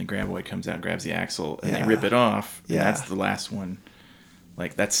 and the Graboid comes out and grabs the axle, and they rip it off. And that's the last one.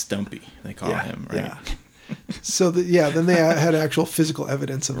 Like, that's Stumpy, they call him, right? Yeah. So, then they had actual physical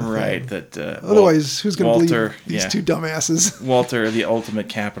evidence of the right, thing. that otherwise, who's going to believe these yeah. two dumbasses? Walter, the ultimate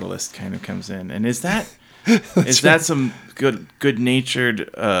capitalist, kind of comes in. And is that Is that some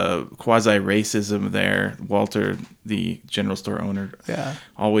good-natured quasi-racism there? Walter, the general store owner,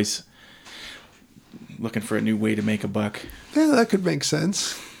 always looking for a new way to make a buck. Yeah, that could make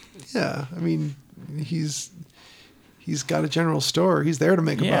sense. Yeah, I mean, he's got a general store. He's there to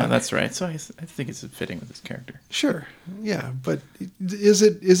make a buck. Yeah, that's right. So I think it's fitting with his character. Sure. Yeah, but is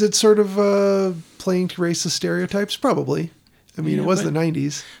it sort of playing to racist stereotypes? Probably. I mean, it was the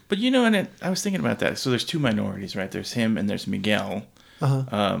 90s. But, and I was thinking about that. So there's two minorities, right? There's him and there's Miguel,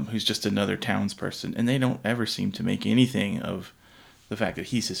 who's just another townsperson. And they don't ever seem to make anything of the fact that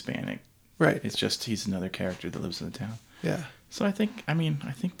he's Hispanic. Right. It's just he's another character that lives in the town. Yeah. So I think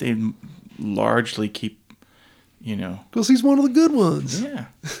they largely keep, because he's one of the good ones. Yeah.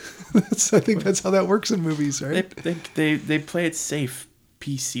 I think that's how that works in movies, right? They play it safe,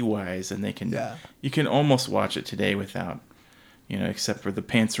 PC wise, and they can. Yeah. You can almost watch it today without, except for the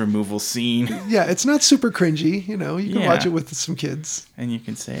pants removal scene. Yeah, it's not super cringy. You can watch it with some kids, and you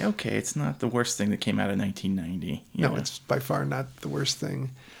can say, okay, it's not the worst thing that came out of 1990. No, it's by far not the worst thing.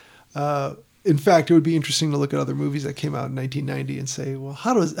 In fact, it would be interesting to look at other movies that came out in 1990 and say, well,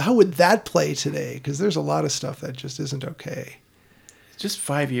 how would that play today? Because there's a lot of stuff that just isn't okay. Just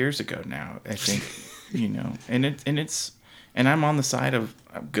 5 years ago now, I think, and I'm on the side of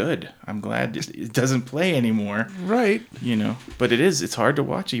good. I'm glad it doesn't play anymore. Right. But it's hard to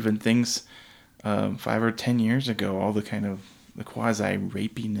watch even things 5 or 10 years ago, all the kind of the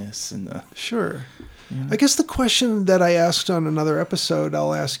quasi-rapiness and the... Sure. I guess the question that I asked on another episode,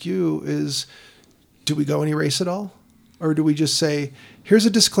 I'll ask you is, do we go any race at all? Or do we just say, here's a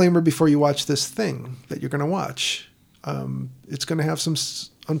disclaimer before you watch this thing that you're going to watch. It's going to have some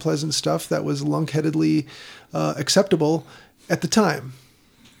unpleasant stuff that was lunkheadedly acceptable at the time.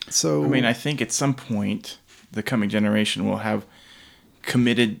 So, I think at some point, the coming generation will have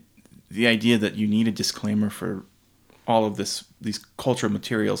committed the idea that you need a disclaimer for all of these cultural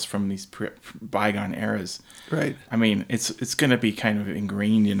materials from these bygone eras. Right. It's going to be kind of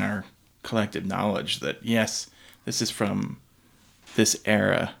ingrained in our collective knowledge that, yes, this is from this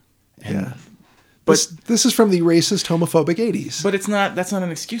era. And, but this is from the racist, homophobic 80s. But that's not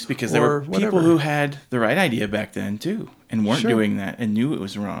an excuse, because there were people who had the right idea back then too and weren't doing that and knew it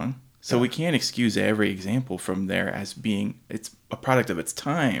was wrong. So we can't excuse every example from there as being it's a product of its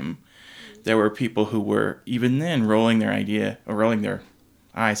time. There were people who were even then rolling their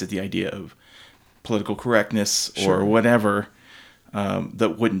eyes at the idea of political correctness or whatever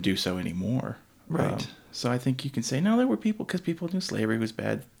that wouldn't do so anymore. Right. So I think you can say, no, there were people, because people knew slavery was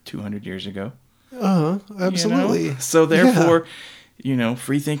bad 200 years ago. Absolutely. So therefore,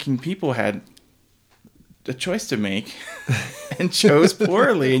 free-thinking people had a choice to make and chose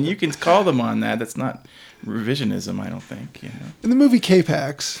poorly, and you can call them on that. That's not revisionism, I don't think. In the movie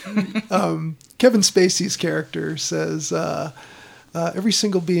K-Pax, Kevin Spacey's character says, every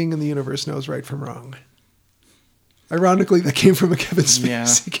single being in the universe knows right from wrong. Ironically, that came from a Kevin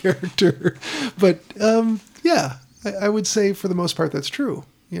Spacey character. But I would say for the most part that's true.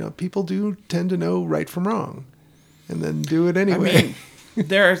 People do tend to know right from wrong and then do it anyway.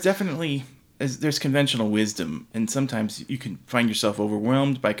 There are definitely... There's conventional wisdom, and sometimes you can find yourself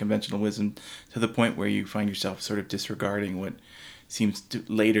overwhelmed by conventional wisdom to the point where you find yourself sort of disregarding what seems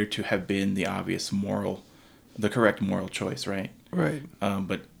later to have been the correct moral choice, right? Right.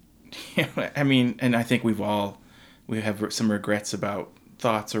 But, and I think we have some regrets about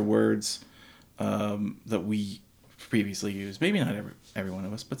thoughts or words that we previously used. Maybe not every one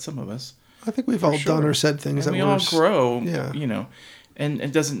of us, but some of us. I think we've all done or said things and that we all grow, Yeah. And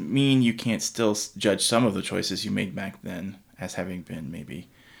it doesn't mean you can't still judge some of the choices you made back then as having been maybe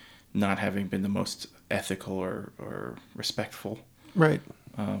not having been the most ethical or respectful. Right.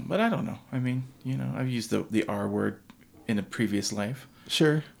 But I don't know. I've used the R word in a previous life.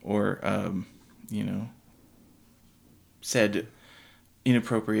 Sure. Or, said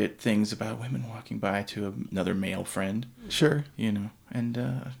inappropriate things about women walking by to another male friend. Sure.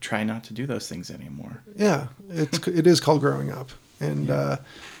 And try not to do those things anymore. Yeah. It is called growing up. And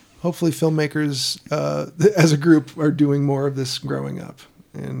hopefully filmmakers as a group are doing more of this growing up.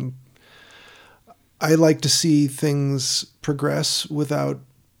 And I like to see things progress without,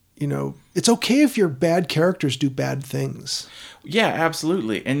 it's okay if your bad characters do bad things. Yeah,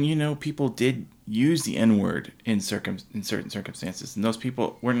 absolutely. And, people did use the N-word in certain circumstances. And those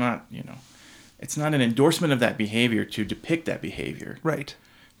people were not, it's not an endorsement of that behavior to depict that behavior. Right.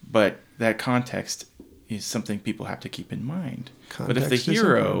 But that context is something people have to keep in mind. Context, but if the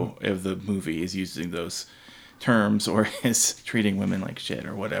hero of the movie is using those terms or is treating women like shit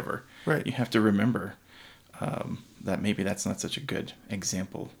or whatever, right, you have to remember that maybe that's not such a good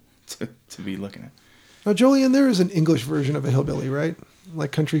example to be looking at. Now, Jolien, there is an English version of a hillbilly, right?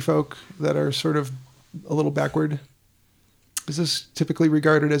 Like country folk that are sort of a little backward. Is this typically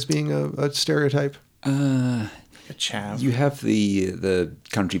regarded as being a stereotype? A chav. You have the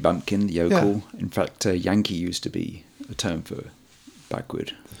country bumpkin, the yokel. Yeah. In fact, Yankee used to be a term for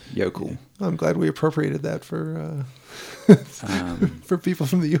backward yokel. Yeah. Well, I'm glad we appropriated that for for people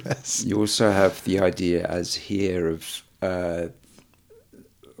from the U.S. You also have the idea as here of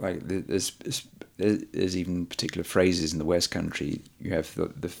like there's even particular phrases in the West Country. You have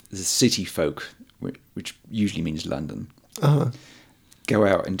the city folk, which usually means London. Go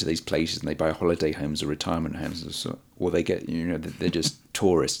out into these places and they buy holiday homes or retirement homes, or they get, they're just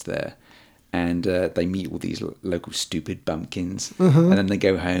tourists there, and they meet all these local stupid bumpkins, and then they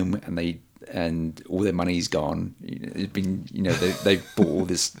go home and all their money's gone. It's been, they've bought all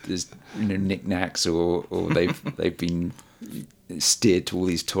this knickknacks, or they've been steered to all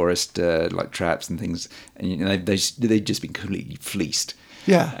these tourist like traps and things, and they've just been completely fleeced.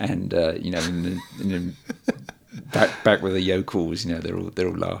 Yeah, and back with the yokels, they're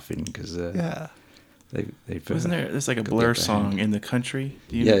all laughing because they've wasn't there's like a Blur song in the country?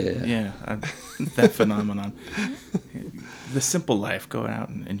 Yeah. That phenomenon. The simple life, go out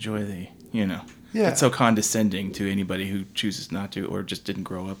and enjoy the It's so condescending to anybody who chooses not to or just didn't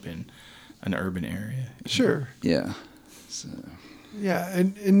grow up in an urban area. Sure. Yeah. So. Yeah,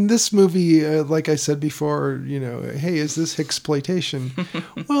 and in this movie, like I said before, hey, is this Hicksploitation?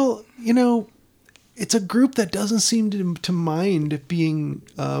 Well, it's a group that doesn't seem to mind being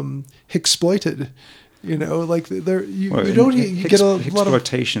Hicksploited. Like you get a lot of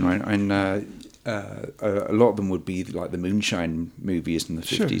exploitation, right? And a lot of them would be like the moonshine movies in the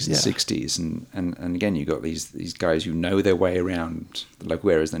 50s and 60s, and again you got these guys who know their way around the local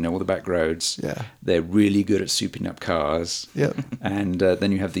areas. They know all the back roads. Yeah, they're really good at souping up cars. Yeah, and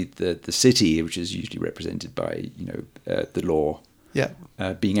then you have the city, which is usually represented by the law. Yeah,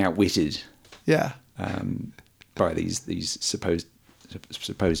 being outwitted. Yeah. By these supposed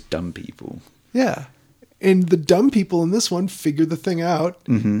dumb people. Yeah, and the dumb people in this one figure the thing out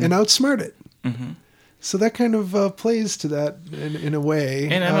and outsmart it. Mm-hmm. So that kind of plays to that in a way.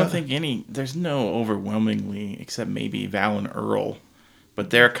 And I don't think there's no overwhelmingly, except maybe Val and Earl, but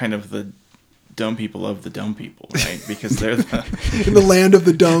they're kind of the dumb people of the dumb people, right? Because they're in the land of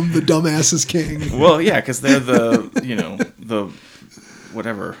the dumbass is king. Well, yeah, because they're the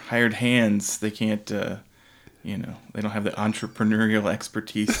whatever hired hands. They can't they don't have the entrepreneurial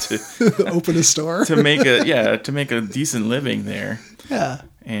expertise to open a store to make a decent living there. Yeah.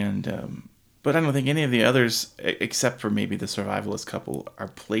 And but I don't think any of the others, except for maybe the survivalist couple, are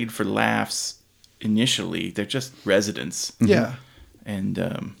played for laughs initially. They're just residents. Yeah.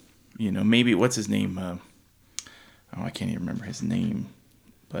 And maybe what's his name? I can't even remember his name,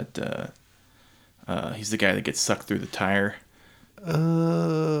 but he's the guy that gets sucked through the tire.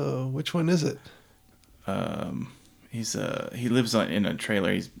 Which one is it? He lives in a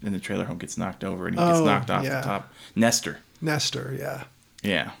trailer. He's in the trailer home, gets knocked over, and he gets knocked off the top. Nestor, yeah.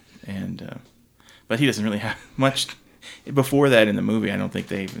 Yeah, and but he doesn't really have much before that in the movie. I don't think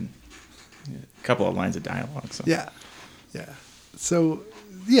they even a couple of lines of dialogue. So. Yeah. So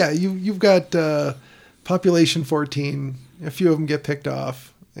you've got population 14. A few of them get picked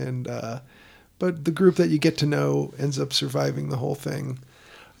off, and but the group that you get to know ends up surviving the whole thing.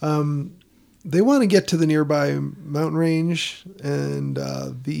 They want to get to the nearby mountain range, and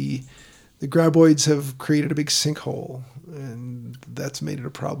the graboids have created a big sinkhole, and that's made it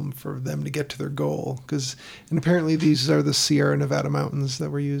a problem for them to get to their goal. And apparently these are the Sierra Nevada mountains that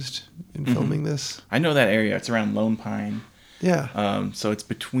were used in filming this. I know that area. It's around Lone Pine. Yeah. So it's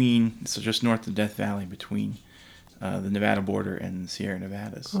just north of Death Valley, between the Nevada border and the Sierra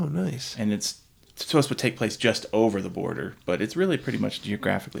Nevadas. Oh, nice. And it's supposed to take place just over the border, but it's really pretty much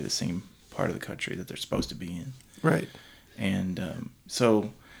geographically the same part of the country that they're supposed to be in. Right. And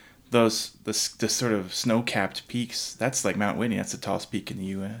so the sort of snow-capped peaks, that's like Mount Whitney. That's the tallest peak in the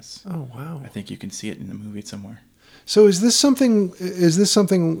U.S. Oh, wow. I think you can see it in the movie somewhere. So is this something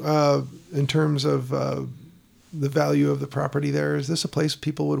in terms of the value of the property there? Is this a place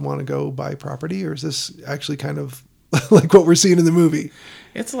people would want to go buy property, or is this actually kind of like what we're seeing in the movie?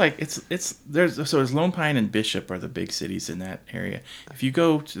 It's like there's Lone Pine and Bishop are the big cities in that area. If you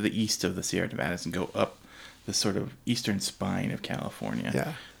go to the east of the Sierra Nevadas and go up the sort of eastern spine of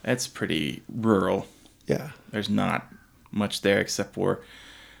California, that's pretty rural. Yeah. There's not much there except for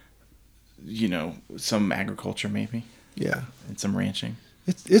some agriculture maybe. Yeah. And some ranching.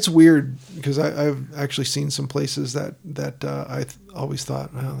 It's weird because I've actually seen some places that I always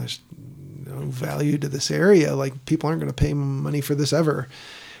thought, well, there's no value to this area. Like, people aren't going to pay money for this ever.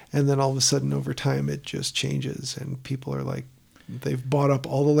 And then all of a sudden, over time, it just changes, and people are like, they've bought up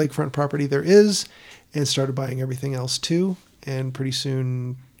all the lakefront property there is, and started buying everything else too. And pretty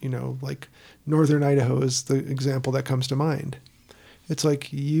soon, like northern Idaho is the example that comes to mind. It's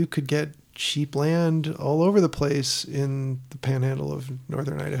like you could get cheap land all over the place in the panhandle of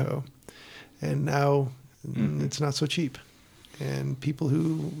northern Idaho, and now it's not so cheap. And people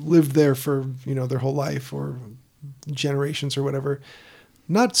who lived there for their whole life or generations or whatever,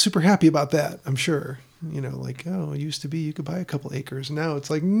 not super happy about that, I'm sure. Like, oh, it used to be you could buy a couple acres. Now it's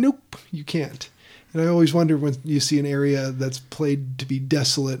like, nope, you can't. And I always wonder when you see an area that's played to be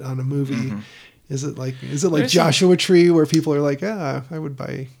desolate on a movie, is it like Joshua Tree, where people are like, I would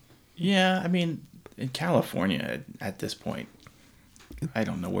buy. Yeah, I mean, in California at this point, I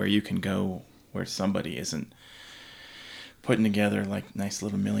don't know where you can go where somebody isn't putting together like nice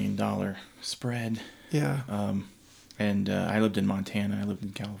little $1 million spread. Yeah. And I lived in Montana. I lived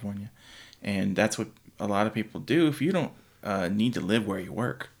in California, and that's what a lot of people do. If you don't need to live where you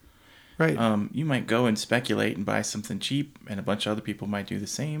work, right? You might go and speculate and buy something cheap, and a bunch of other people might do the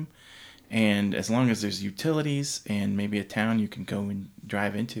same. And as long as there's utilities and maybe a town you can go and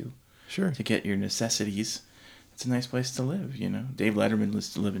drive into, sure, to get your necessities, it's a nice place to live. Dave Letterman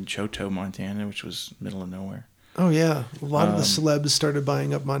used to live in Choteau, Montana, which was middle of nowhere. Oh yeah, a lot of the celebs started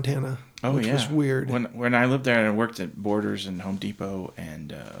buying up Montana. Which was weird. When I lived there, I worked at Borders and Home Depot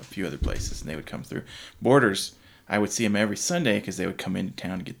and a few other places, and they would come through. Borders, I would see them every Sunday because they would come into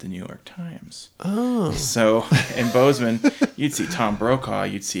town to get the New York Times. Oh. So in Bozeman, you'd see Tom Brokaw,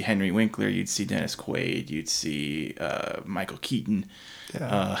 you'd see Henry Winkler, you'd see Dennis Quaid, you'd see Michael Keaton.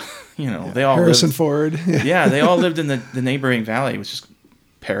 Yeah. They all Harrison Ford. Yeah, they all lived in the neighboring valley, which is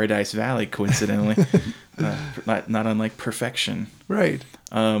Paradise Valley, coincidentally. Not unlike perfection. Right.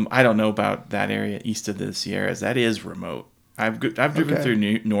 I don't know about that area east of the Sierras. That is remote. I've driven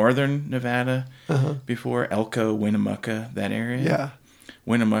through northern Nevada before, Elko, Winnemucca, that area. Yeah.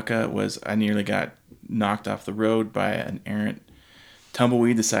 Winnemucca I nearly got knocked off the road by an errant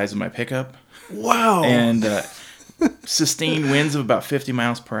tumbleweed the size of my pickup. Wow. And sustained winds of about 50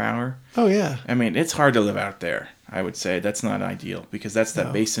 miles per hour. Oh, yeah. I mean, it's hard to live out there, I would say. That's not ideal because that's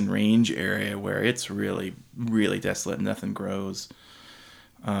that Basin Range area where it's really, really desolate. Nothing grows.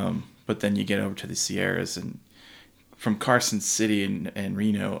 But then you get over to the Sierras, and from Carson City and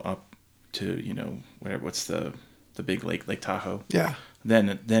Reno up to, what's the big lake, Lake Tahoe. Yeah. Then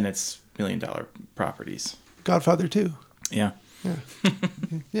it's $1 million properties. Godfather 2. Yeah. Yeah.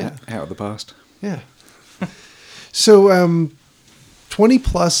 Yeah. Out of the past. Yeah. So 20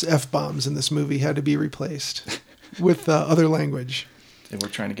 plus F-bombs in this movie had to be replaced with other language. They were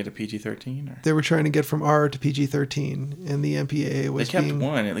trying to get a PG-13? Or? They were trying to get from R to PG-13, and the MPAA was They kept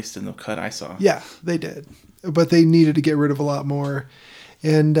one, at least in the cut I saw. Yeah, they did. But they needed to get rid of a lot more.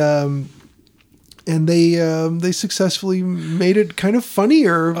 And they successfully made it kind of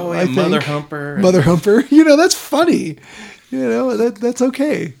funnier, I think. Mother Humper. Mother Humper. That's funny. That's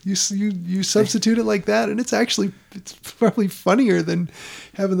okay. You substitute it like that, and it's probably funnier than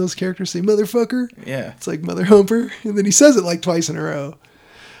having those characters say motherfucker. Yeah. It's like Mother Humper, and then he says it like twice in a row.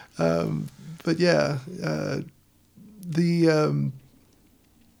 But yeah, the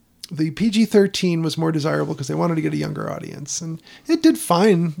PG-13 was more desirable because they wanted to get a younger audience, and it did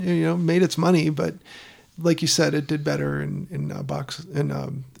fine. Made its money, but like you said, it did better in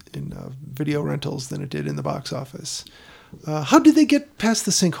video rentals than it did in the box office. How did they get past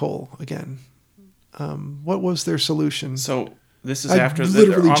the sinkhole again? What was their solution? So this is after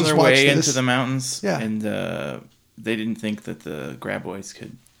they're on their way into the mountains, yeah. And they didn't think that the graboids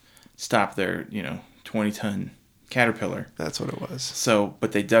could stop their 20-ton Caterpillar. That's what it was. So,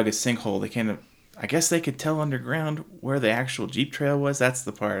 but they dug a sinkhole. I guess they could tell underground where the actual Jeep trail was. That's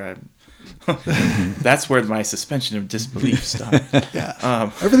the part that's where my suspension of disbelief stopped.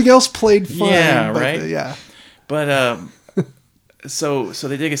 Yeah. Everything else played fine. Yeah, right. Yeah. But so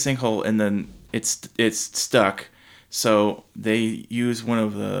they dig a sinkhole and then it's stuck. So they use one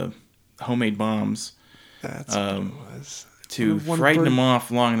of the homemade bombs. That's what it was. To frighten them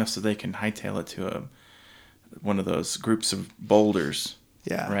off long enough so they can hightail it to one of those groups of boulders.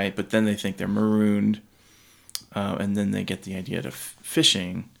 Yeah. Right. But then they think they're marooned, and then they get the idea to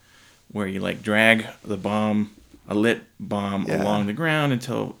fishing, where you drag the bomb, a lit bomb, along the ground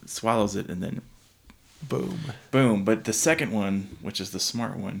until it swallows it, and then boom. But the second one, which is the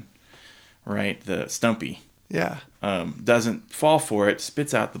smart one, right, the Stumpy, doesn't fall for it,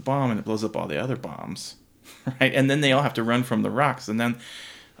 spits out the bomb, and it blows up all the other bombs, right? And then they all have to run from the rocks, and then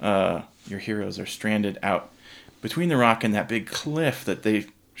your heroes are stranded out between the rock and that big cliff that they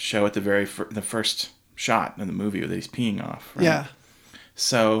show at the very the first shot in the movie that he's peeing off. Right? Yeah.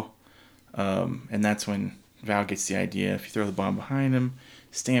 So, and that's when Val gets the idea. If you throw the bomb behind him,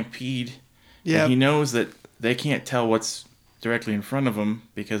 stampede. Yeah. And he knows that they can't tell what's directly in front of them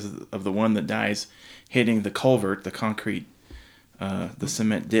because of the one that dies hitting the culvert, the concrete, the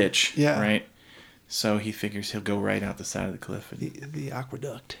cement ditch. Yeah. Right. So he figures he'll go right out the side of the cliff. And The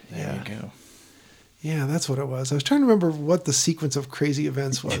aqueduct. there you go. Yeah, that's what it was. I was trying to remember what the sequence of crazy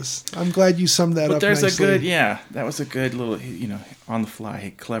events was. I'm glad you summed that But up there's nicely. that was a good little, on the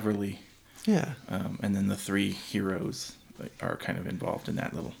fly, cleverly. Yeah. And then the three heroes are kind of involved in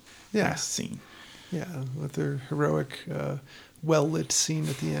that little last scene. Yeah, with their heroic, well-lit scene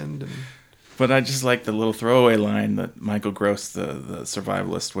at the end. And But I just like the little throwaway line that Michael Gross, the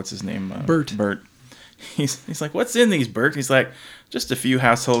survivalist, what's his name? Bert. He's like, what's in these, Bert? He's like, just a few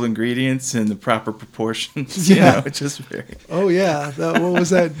household ingredients in the proper proportions. Yeah. It's just very... Oh, yeah. What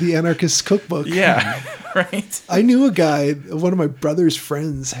was that? The Anarchist Cookbook. Yeah, right. I knew a guy, one of my brother's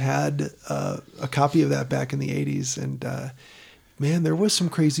friends had a copy of that back in the 80s. And, man, there was some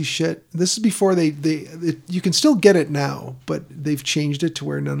crazy shit. This is before you can still get it now, but they've changed it to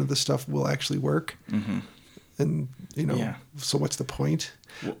where none of the stuff will actually work. Mm-hmm. And, so what's the point?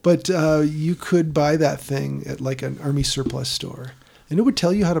 But you could buy that thing at like an army surplus store, and it would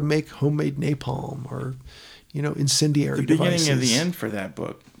tell you how to make homemade napalm or, incendiary devices. The beginning of the end for that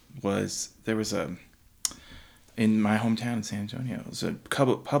book was in my hometown in San Antonio, it was a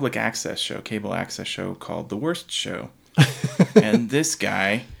public access show, cable access show called The Worst Show. And this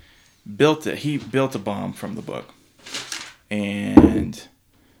guy built it. He built a bomb from the book. And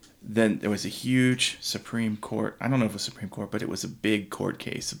then there was a huge Supreme Court. I don't know if it was Supreme Court, but it was a big court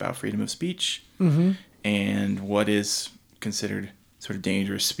case about freedom of speech and what is considered sort of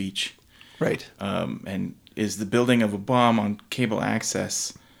dangerous speech. Right. And is the building of a bomb on cable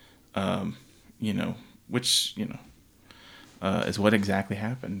access, which is what exactly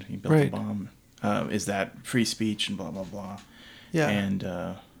happened. He built a bomb. Is that free speech and blah, blah, blah. Yeah. And,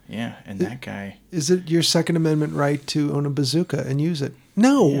 and that guy... Is it your Second Amendment right to own a bazooka and use it?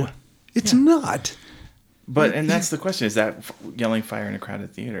 No, it's not. But, and that's the question, is that yelling fire in a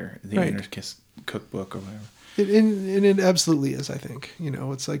crowded theater, the Anarchist Cookbook or whatever? It absolutely is, I think.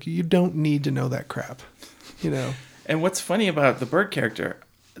 It's like you don't need to know that crap, And what's funny about the Bert character,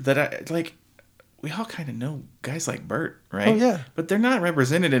 that we all kind of know guys like Bert, right? Oh, yeah. But they're not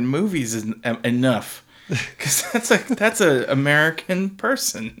represented in movies enough. Because that's a American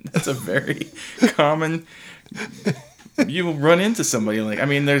person. That's a very common... You will run into somebody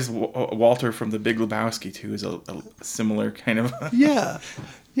there's Walter from The Big Lebowski, too, is a similar kind of...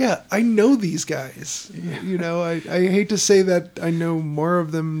 Yeah, I know these guys. I hate to say that I know more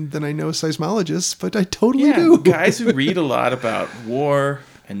of them than I know seismologists, but I totally do. Guys who read a lot about war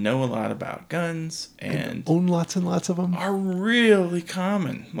and know a lot about guns and own lots and lots of them are really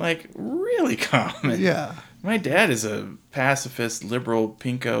common. Really common. Yeah. My dad is a pacifist, liberal,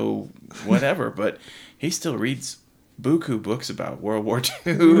 pinko, whatever, but he still reads buku books about World War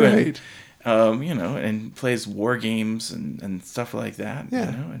II. Right. And plays war games and stuff like that. Yeah.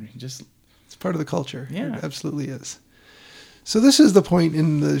 And just... It's part of the culture. Yeah. It absolutely is. So this is the point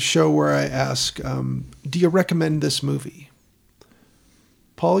in the show where I ask, do you recommend this movie?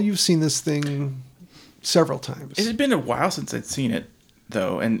 Paul, you've seen this thing several times. It had been a while since I'd seen it,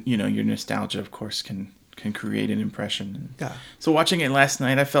 though. And, your nostalgia, of course, can create an impression. Yeah. So watching it last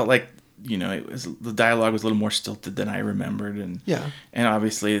night, I felt like, the dialogue was a little more stilted than I remembered. And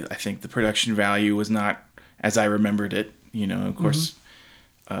obviously, I think the production value was not as I remembered it. Of course,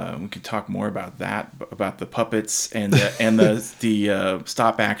 we could talk more about that, about the puppets and the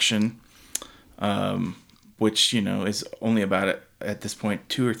stop action, which, is only about at this point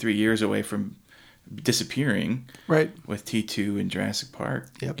 2 or 3 years away from disappearing. Right. With T2 and Jurassic Park.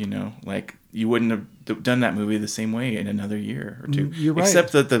 Yep. You wouldn't have done that movie the same way in another year or two. You're right.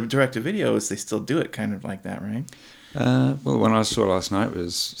 Except that the direct-to-videos, they still do it kind of like that, right? Well, one I saw last night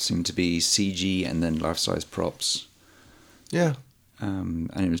seemed to be CG and then life-size props. Yeah. And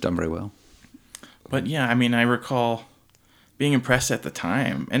it was done very well. But yeah, I recall being impressed at the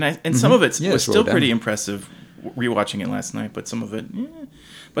time. And some of it was still pretty impressive rewatching it last night, but some of it,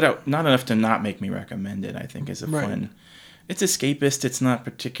 but not enough to not make me recommend it, I think, is a fun. It's escapist. It's not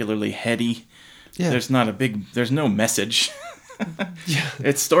particularly heady. Yeah. There's no message. Yeah.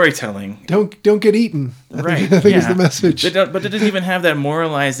 It's storytelling. Don't get eaten. Right. I think is the message. But it doesn't even have that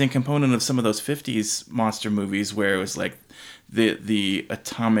moralizing component of some of those 50s monster movies where it was like the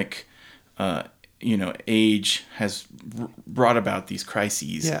atomic, age has brought about these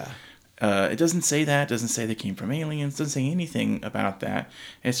crises. Yeah. It doesn't say that. It doesn't say they came from aliens. It doesn't say anything about that.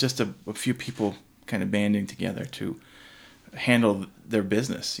 It's just a few people kind of banding together to handle their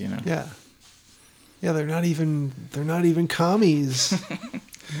business, you know. Yeah. Yeah, they're not even commies.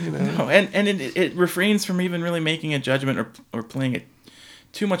 You know. No, and it refrains from even really making a judgment or playing it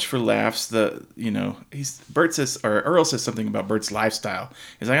too much for laughs. Earl says something about Bert's lifestyle.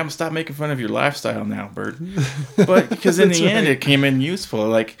 He's like, I'm gonna stop making fun of your lifestyle now, Bert. But because in the end it came in useful.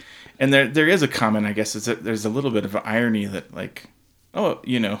 Like, and there is a comment, I guess, there's a little bit of an irony that, like,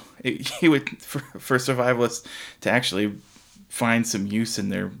 he would for survivalists to actually find some use in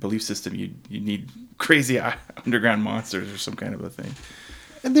their belief system, you need crazy underground monsters or some kind of a thing.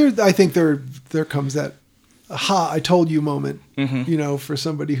 And I think there comes that aha, I told you moment, you know, for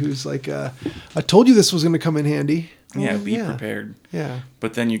somebody who's like, I told you this was going to come in handy. Yeah, be prepared. Yeah.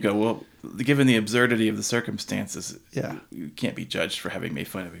 But then you go, well, given the absurdity of the circumstances, you can't be judged for having made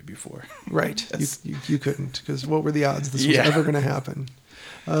fun of it before. Right. you couldn't, because what were the odds this was ever going to happen?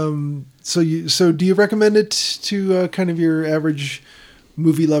 So do you recommend it to kind of your average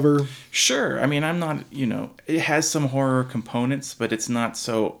movie lover? Sure. I mean, I'm not, it has some horror components, but it's not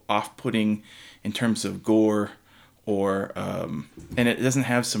so off-putting in terms of gore or, and it doesn't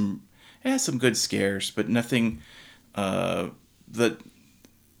have it has some good scares, but nothing that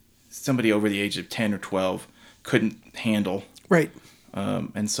somebody over the age of 10 or 12 couldn't handle. Right.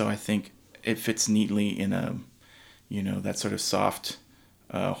 And so I think it fits neatly in a, that sort of soft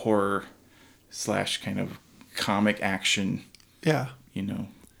horror / kind of comic action. Yeah.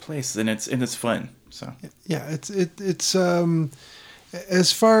 Place, and it's fun. So yeah, it's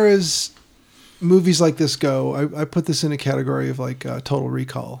as far as movies like this go, I put this in a category of like Total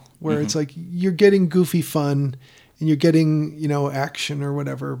Recall, where it's like you're getting goofy fun and you're getting action or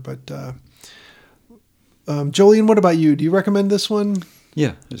whatever. But Jolien, what about you? Do you recommend this one?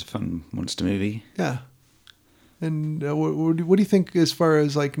 Yeah, it's a fun monster movie. Yeah. And what do you think as far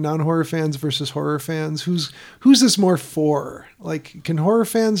as like non-horror fans versus horror fans? Who's this more for? Like, can horror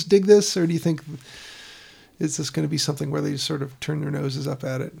fans dig this, or do you think is this going to be something where they just sort of turn their noses up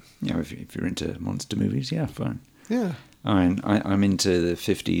at it? Yeah, if you're into monster movies, yeah, fine. Yeah. I mean, I'm into the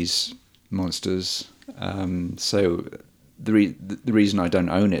 50s monsters, so the reason I don't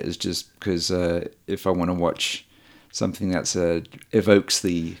own it is just because if I want to watch something that's evokes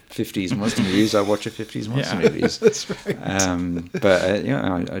the 50s monster movies, I watch a 50s monster movies. That's right. But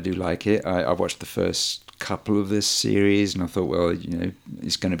I do like it. I watched the first couple of this series, and I thought, well,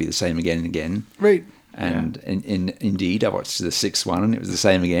 it's going to be the same again and again. Right. And indeed, I watched the sixth one, and it was the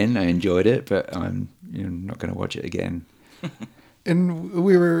same again. I enjoyed it, but I'm not going to watch it again. And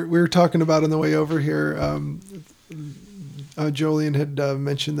we were talking about on the way over here. Jolien had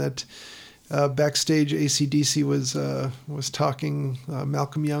mentioned that. Backstage, AC/DC was talking.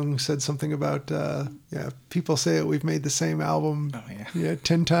 Malcolm Young said something about people say that we've made the same album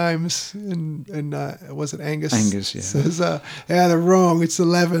 10 times, and was it Angus? Angus, says they're wrong. It's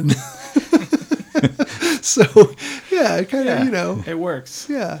 11. So it kind of it works.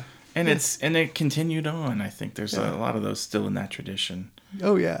 Yeah, and it continued on. I think there's a lot of those still in that tradition.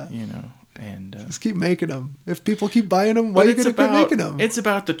 Oh yeah, and just keep making them. If people keep buying them, why are you going to quit making them? It's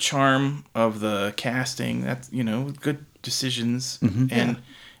about the charm of the casting. That's good decisions, and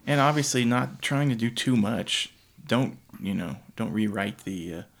obviously not trying to do too much. Don't rewrite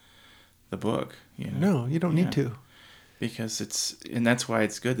the book. No, you don't need to, because that's why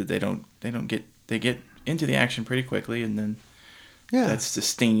it's good that they get into the action pretty quickly, and then that's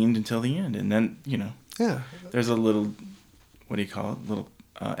sustained until the end, and then there's a little, what do you call it, little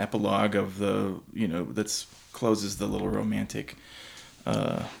epilogue of the that's closes the little romantic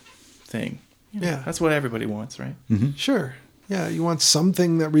thing. That's what everybody wants, right? Sure. Yeah, you want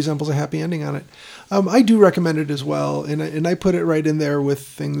something that resembles a happy ending on it. I do recommend it as well, and I put it right in there with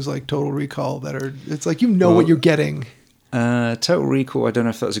things like Total Recall it's like what you're getting. Total Recall, I don't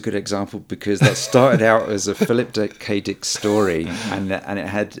know if that's a good example, because that started out as a Philip K. Dick story, and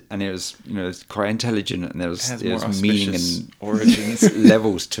it was quite intelligent, and there was meaning and origins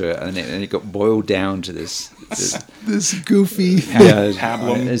levels to it, and it got boiled down to this goofy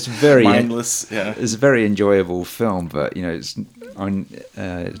pablum. It's very mindless. Yeah, it's a very enjoyable film, but it's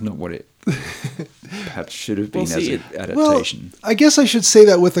not what it perhaps should have been as an adaptation. Well, I guess I should say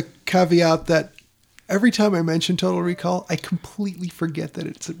that with a caveat that every time I mention Total Recall, I completely forget that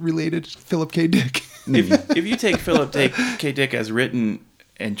it's related to Philip K. Dick. If you take Philip K. Dick as written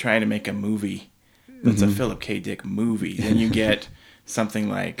and try to make a movie that's a Philip K. Dick movie, then you get something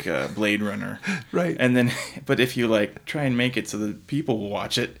like Blade Runner. Right. And then, but if you try and make it so that people will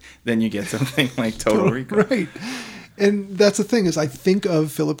watch it, then you get something like Total Recall. Right. And that's the thing, is I think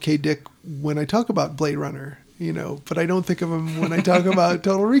of Philip K. Dick when I talk about Blade Runner. you know, but I don't think of him when I talk about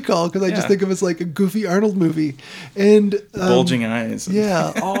Total Recall because I just think of him as like a goofy Arnold movie. And bulging eyes.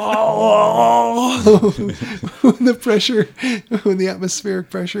 Yeah. Oh, when the atmospheric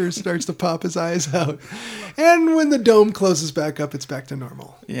pressure starts to pop his eyes out, and when the dome closes back up, it's back to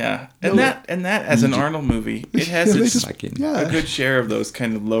normal. Yeah, and that as an Arnold movie, it has a good share of those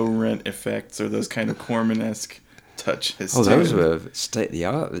kind of low rent effects or those kind of Corman-esque touches. Oh, those were state of the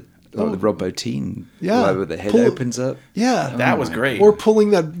art. Like the Rob Bottin, where the head opens up. Yeah, that was great. Or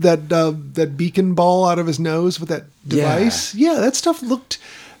pulling that beacon ball out of his nose with that device. Yeah, that stuff looked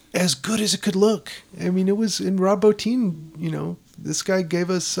as good as it could look. I mean, it was in Rob Bottin. You know, this guy gave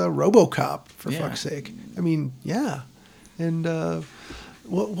us RoboCop for fuck's sake. I mean, yeah, and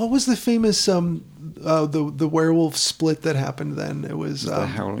what was the famous the werewolf split that happened then? It was The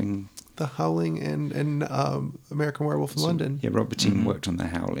Howling. The Howling and American Werewolf in London. Yeah, Rob Bottin worked on The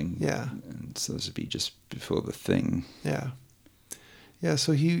Howling. Yeah. And so this would be just before The Thing. Yeah. Yeah,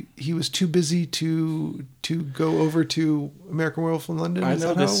 so he was too busy to go over to American Werewolf in London. Is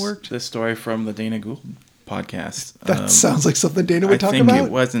that how it worked? This story from the Dana Gould podcast. That sounds like something Dana would talk about. I think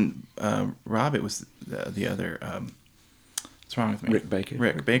it wasn't Rob, it was the other... what's wrong with me? Rick Baker.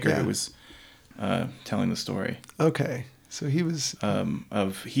 Rick Baker who was telling the story. Okay. So he was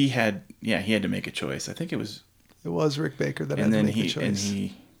he had to make a choice. I think it was Rick Baker that had to make the choice.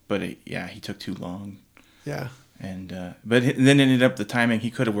 He took too long. Yeah. And but then ended up the timing he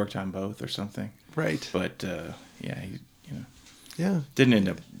could have worked on both or something. Right. But yeah, didn't end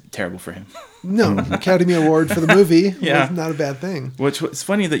up terrible for him. No, Academy Award for the movie. Was not a bad thing. Which it's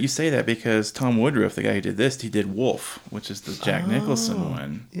funny that you say that because Tom Woodruff, the guy who did this, he did Wolf, which is the Jack Nicholson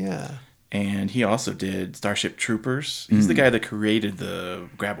one. Yeah. And he also did Starship Troopers. He's the guy that created the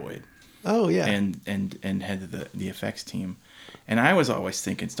Graboid. Oh yeah. And had the effects team. And I was always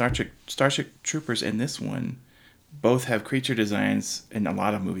thinking Starship Troopers and this one both have creature designs in a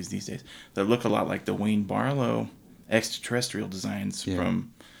lot of movies these days that look a lot like the Wayne Barlow extraterrestrial designs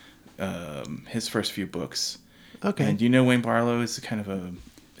from his first few books. Okay. And do you know Wayne Barlow is kind of a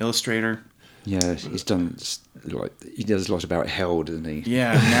illustrator? Yeah, he does a lot about hell, doesn't he?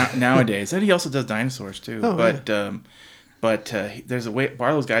 Yeah, nowadays. And he also does dinosaurs too. Oh, but there's a way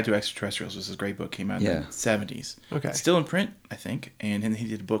Barlow's Guide to Extraterrestrials was a great book, came out in the 70s. Okay. It's still in print, I think. And then he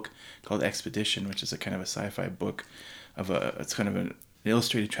did a book called Expedition, which is a kind of a sci-fi book it's kind of an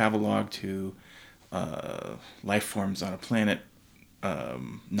illustrated travelogue to life forms on a planet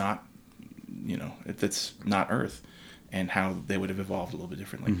not, that's not Earth, and how they would have evolved a little bit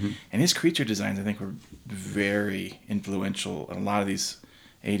differently. Mm-hmm. And his creature designs, I think, were very influential in a lot of these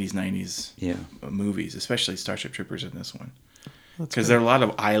 80s, 90s movies, especially Starship Troopers in this one. Because there are a lot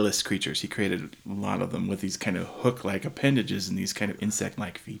of eyeless creatures. He created a lot of them with these kind of hook-like appendages and these kind of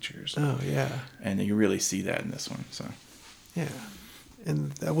insect-like features. Oh, yeah. And you really see that in this one. So, yeah.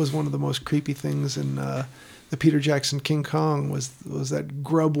 And that was one of the most creepy things in the Peter Jackson King Kong was that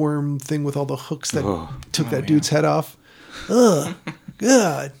grub worm thing with all the hooks that took that dude's head off. Ugh,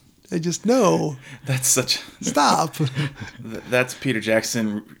 God, I just know. That's stop. That's Peter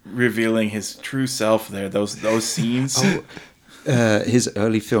Jackson revealing his true self there. Those scenes. His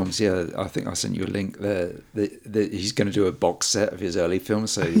early films, I think I sent you a link. He's going to do a box set of his early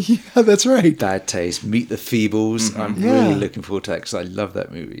films. So yeah, that's right. Bad Taste, Meet the Feebles. Mm-hmm. I'm really looking forward to that because I love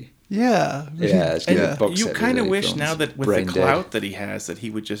that movie. Yeah, it's a box you set kind of wish films. Now that with Brain the clout dead. that he has, that he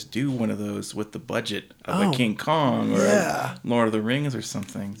would just do one of those with the budget of a King Kong or a Lord of the Rings or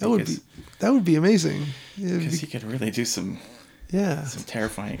something. That would be amazing. Because he could really do some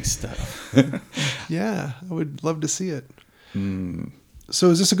terrifying stuff. Yeah, I would love to see it. So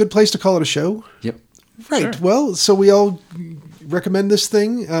is this a good place to call it a show? Yep. Right. Sure. Well, so we all recommend this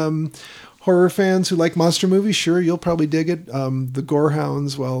thing. Horror fans who like monster movies, sure, you'll probably dig it. The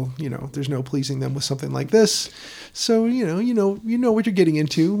Gorehounds, well, there's no pleasing them with something like this. So, you know what you're getting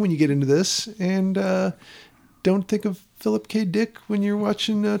into when you get into this. And don't think of Philip K. Dick when you're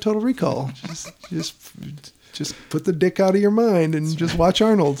watching Total Recall. Just put the dick out of your mind and just watch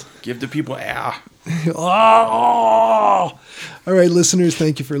Arnold. Give the people All right, listeners,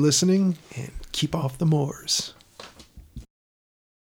 thank you for listening, and keep off the moors.